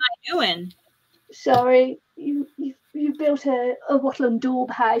era am I doing? Sorry, you built a wattle and daub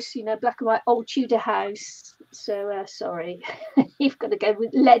house, you know, black and white old Tudor house. So sorry, you've got to go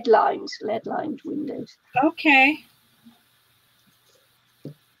with lead lined windows. Okay.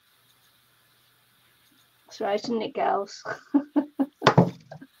 That's right, isn't it, gals?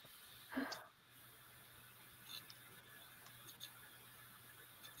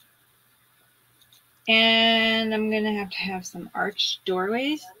 And I'm going to have some arched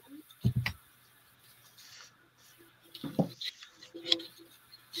doorways.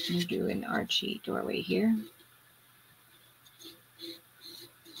 I'm do an archy doorway here.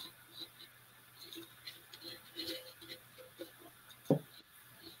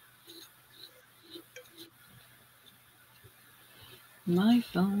 My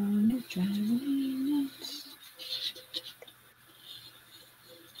phone is driving me nuts.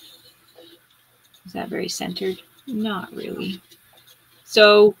 Is that very centered? Not really.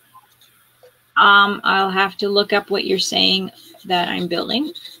 So I'll have to look up what you're saying that I'm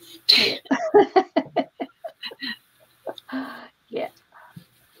building. Yeah.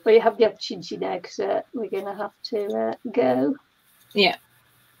 Well, you have the opportunity now because we're going to have to go. Yeah.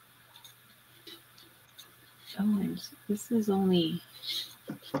 Oh, this is only...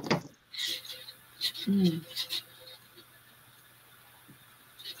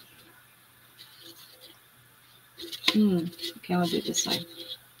 Okay, I'll do it this side.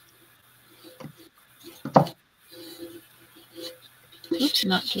 Oops,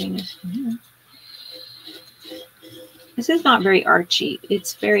 not doing this. This is not very archy.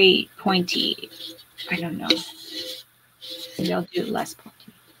 It's very pointy. I don't know. Maybe I'll do it less pointy.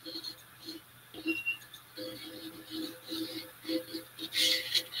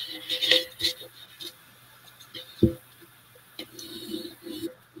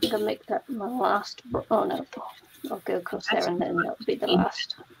 I'm going to make that my last. Oh no, I'll go across there and then that'll be the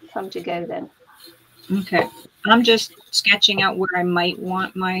last time to go then. Okay, I'm just sketching out where I might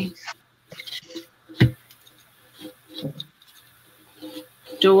want my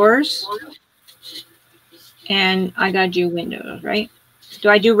doors, and I gotta do windows, right? Do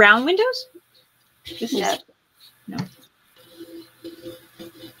I do round windows? No.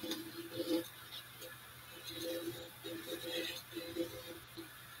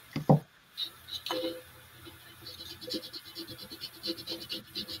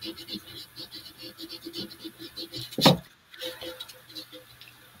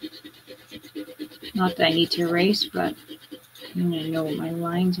 Not that I need to erase, but I'm gonna know what my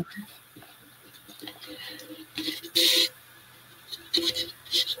lines are.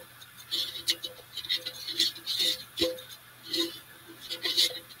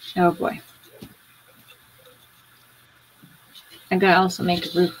 Oh boy. I gotta also make a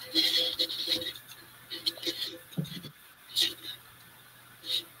roof.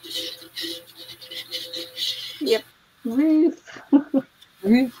 Yep. Roof.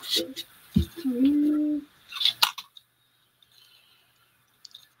 Roof.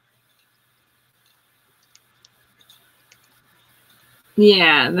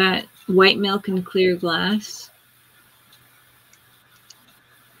 Yeah, that white milk and clear glass.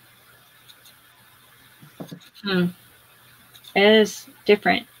 It is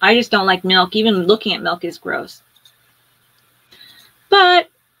different. I just don't like milk. Even looking at milk is gross. But,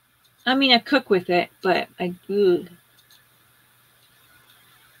 I mean, I cook with it, but I do.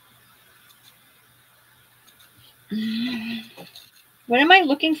 What am I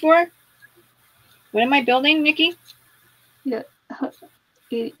looking for? What am I building, Nikki? Yeah.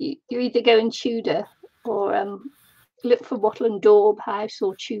 You either go in Tudor or look for Wattle and Daub house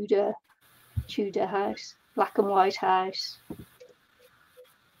or Tudor house, black and white house.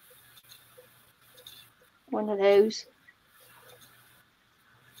 One of those.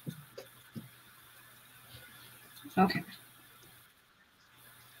 Okay.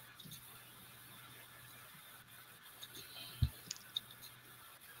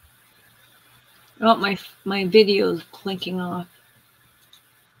 Oh, my video is clinking off.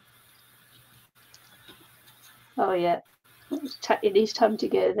 Oh yeah, it is time to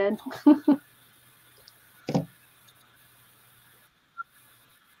go then.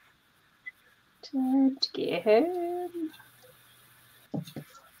 Time to get home.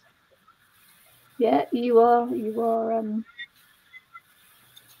 Yeah, you are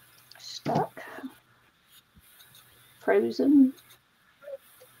stuck, frozen.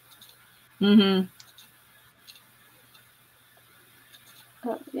 Mm-hmm.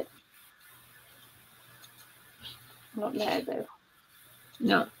 Oh yeah, not now though.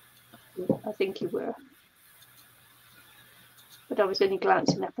 No. I think you were, but I was only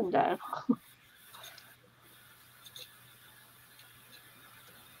glancing up and down.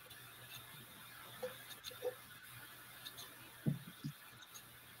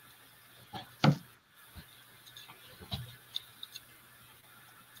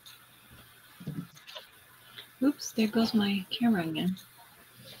 Oops, there goes my camera again.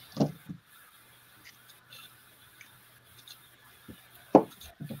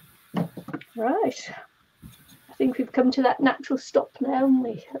 Right. I think we've come to that natural stop now, haven't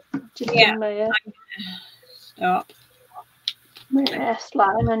we? Just Yeah. in my Stop. my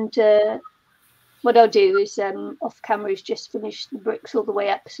hairline, and what I'll do is off camera is just finish the bricks all the way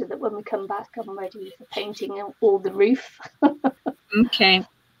up so that when we come back I'm ready for painting all the roof. Okay.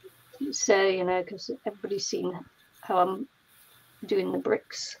 So, you know, because everybody's seen how I'm doing the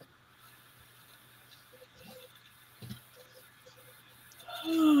bricks.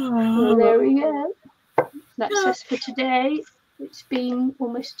 So there we go. That's us for today. It's been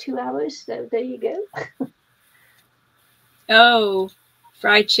almost 2 hours, so there you go. Oh,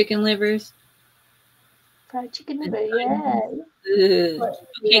 fried chicken livers. Fried chicken liver, yeah. But, okay,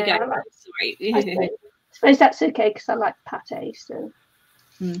 yeah, guys. like, Sorry. I suppose that's okay because I like pate, so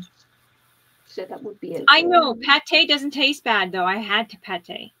so that would be okay. I know pate doesn't taste bad though. I had to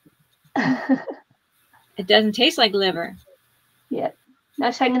pate. It doesn't taste like liver. Yeah.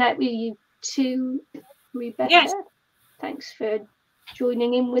 Nice hanging out with you too, Rebecca. Yes. Thanks for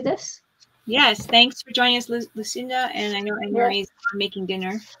joining in with us. Yes, thanks for joining us, Lucinda. And I know Anne-Marie's making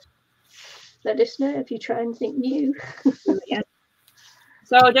dinner. Let us know if you try anything new. Yeah.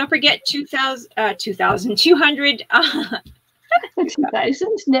 So don't forget 200.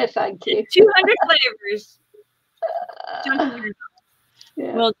 2,000. No, thank you. 200 flavors.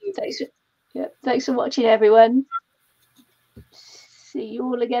 Yeah. Will do. Thanks for watching, everyone. See you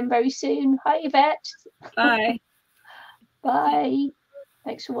all again very soon. Hi, Yvette. Bye. Bye.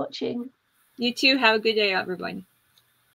 Thanks for watching. You too. Have a good day, everybody.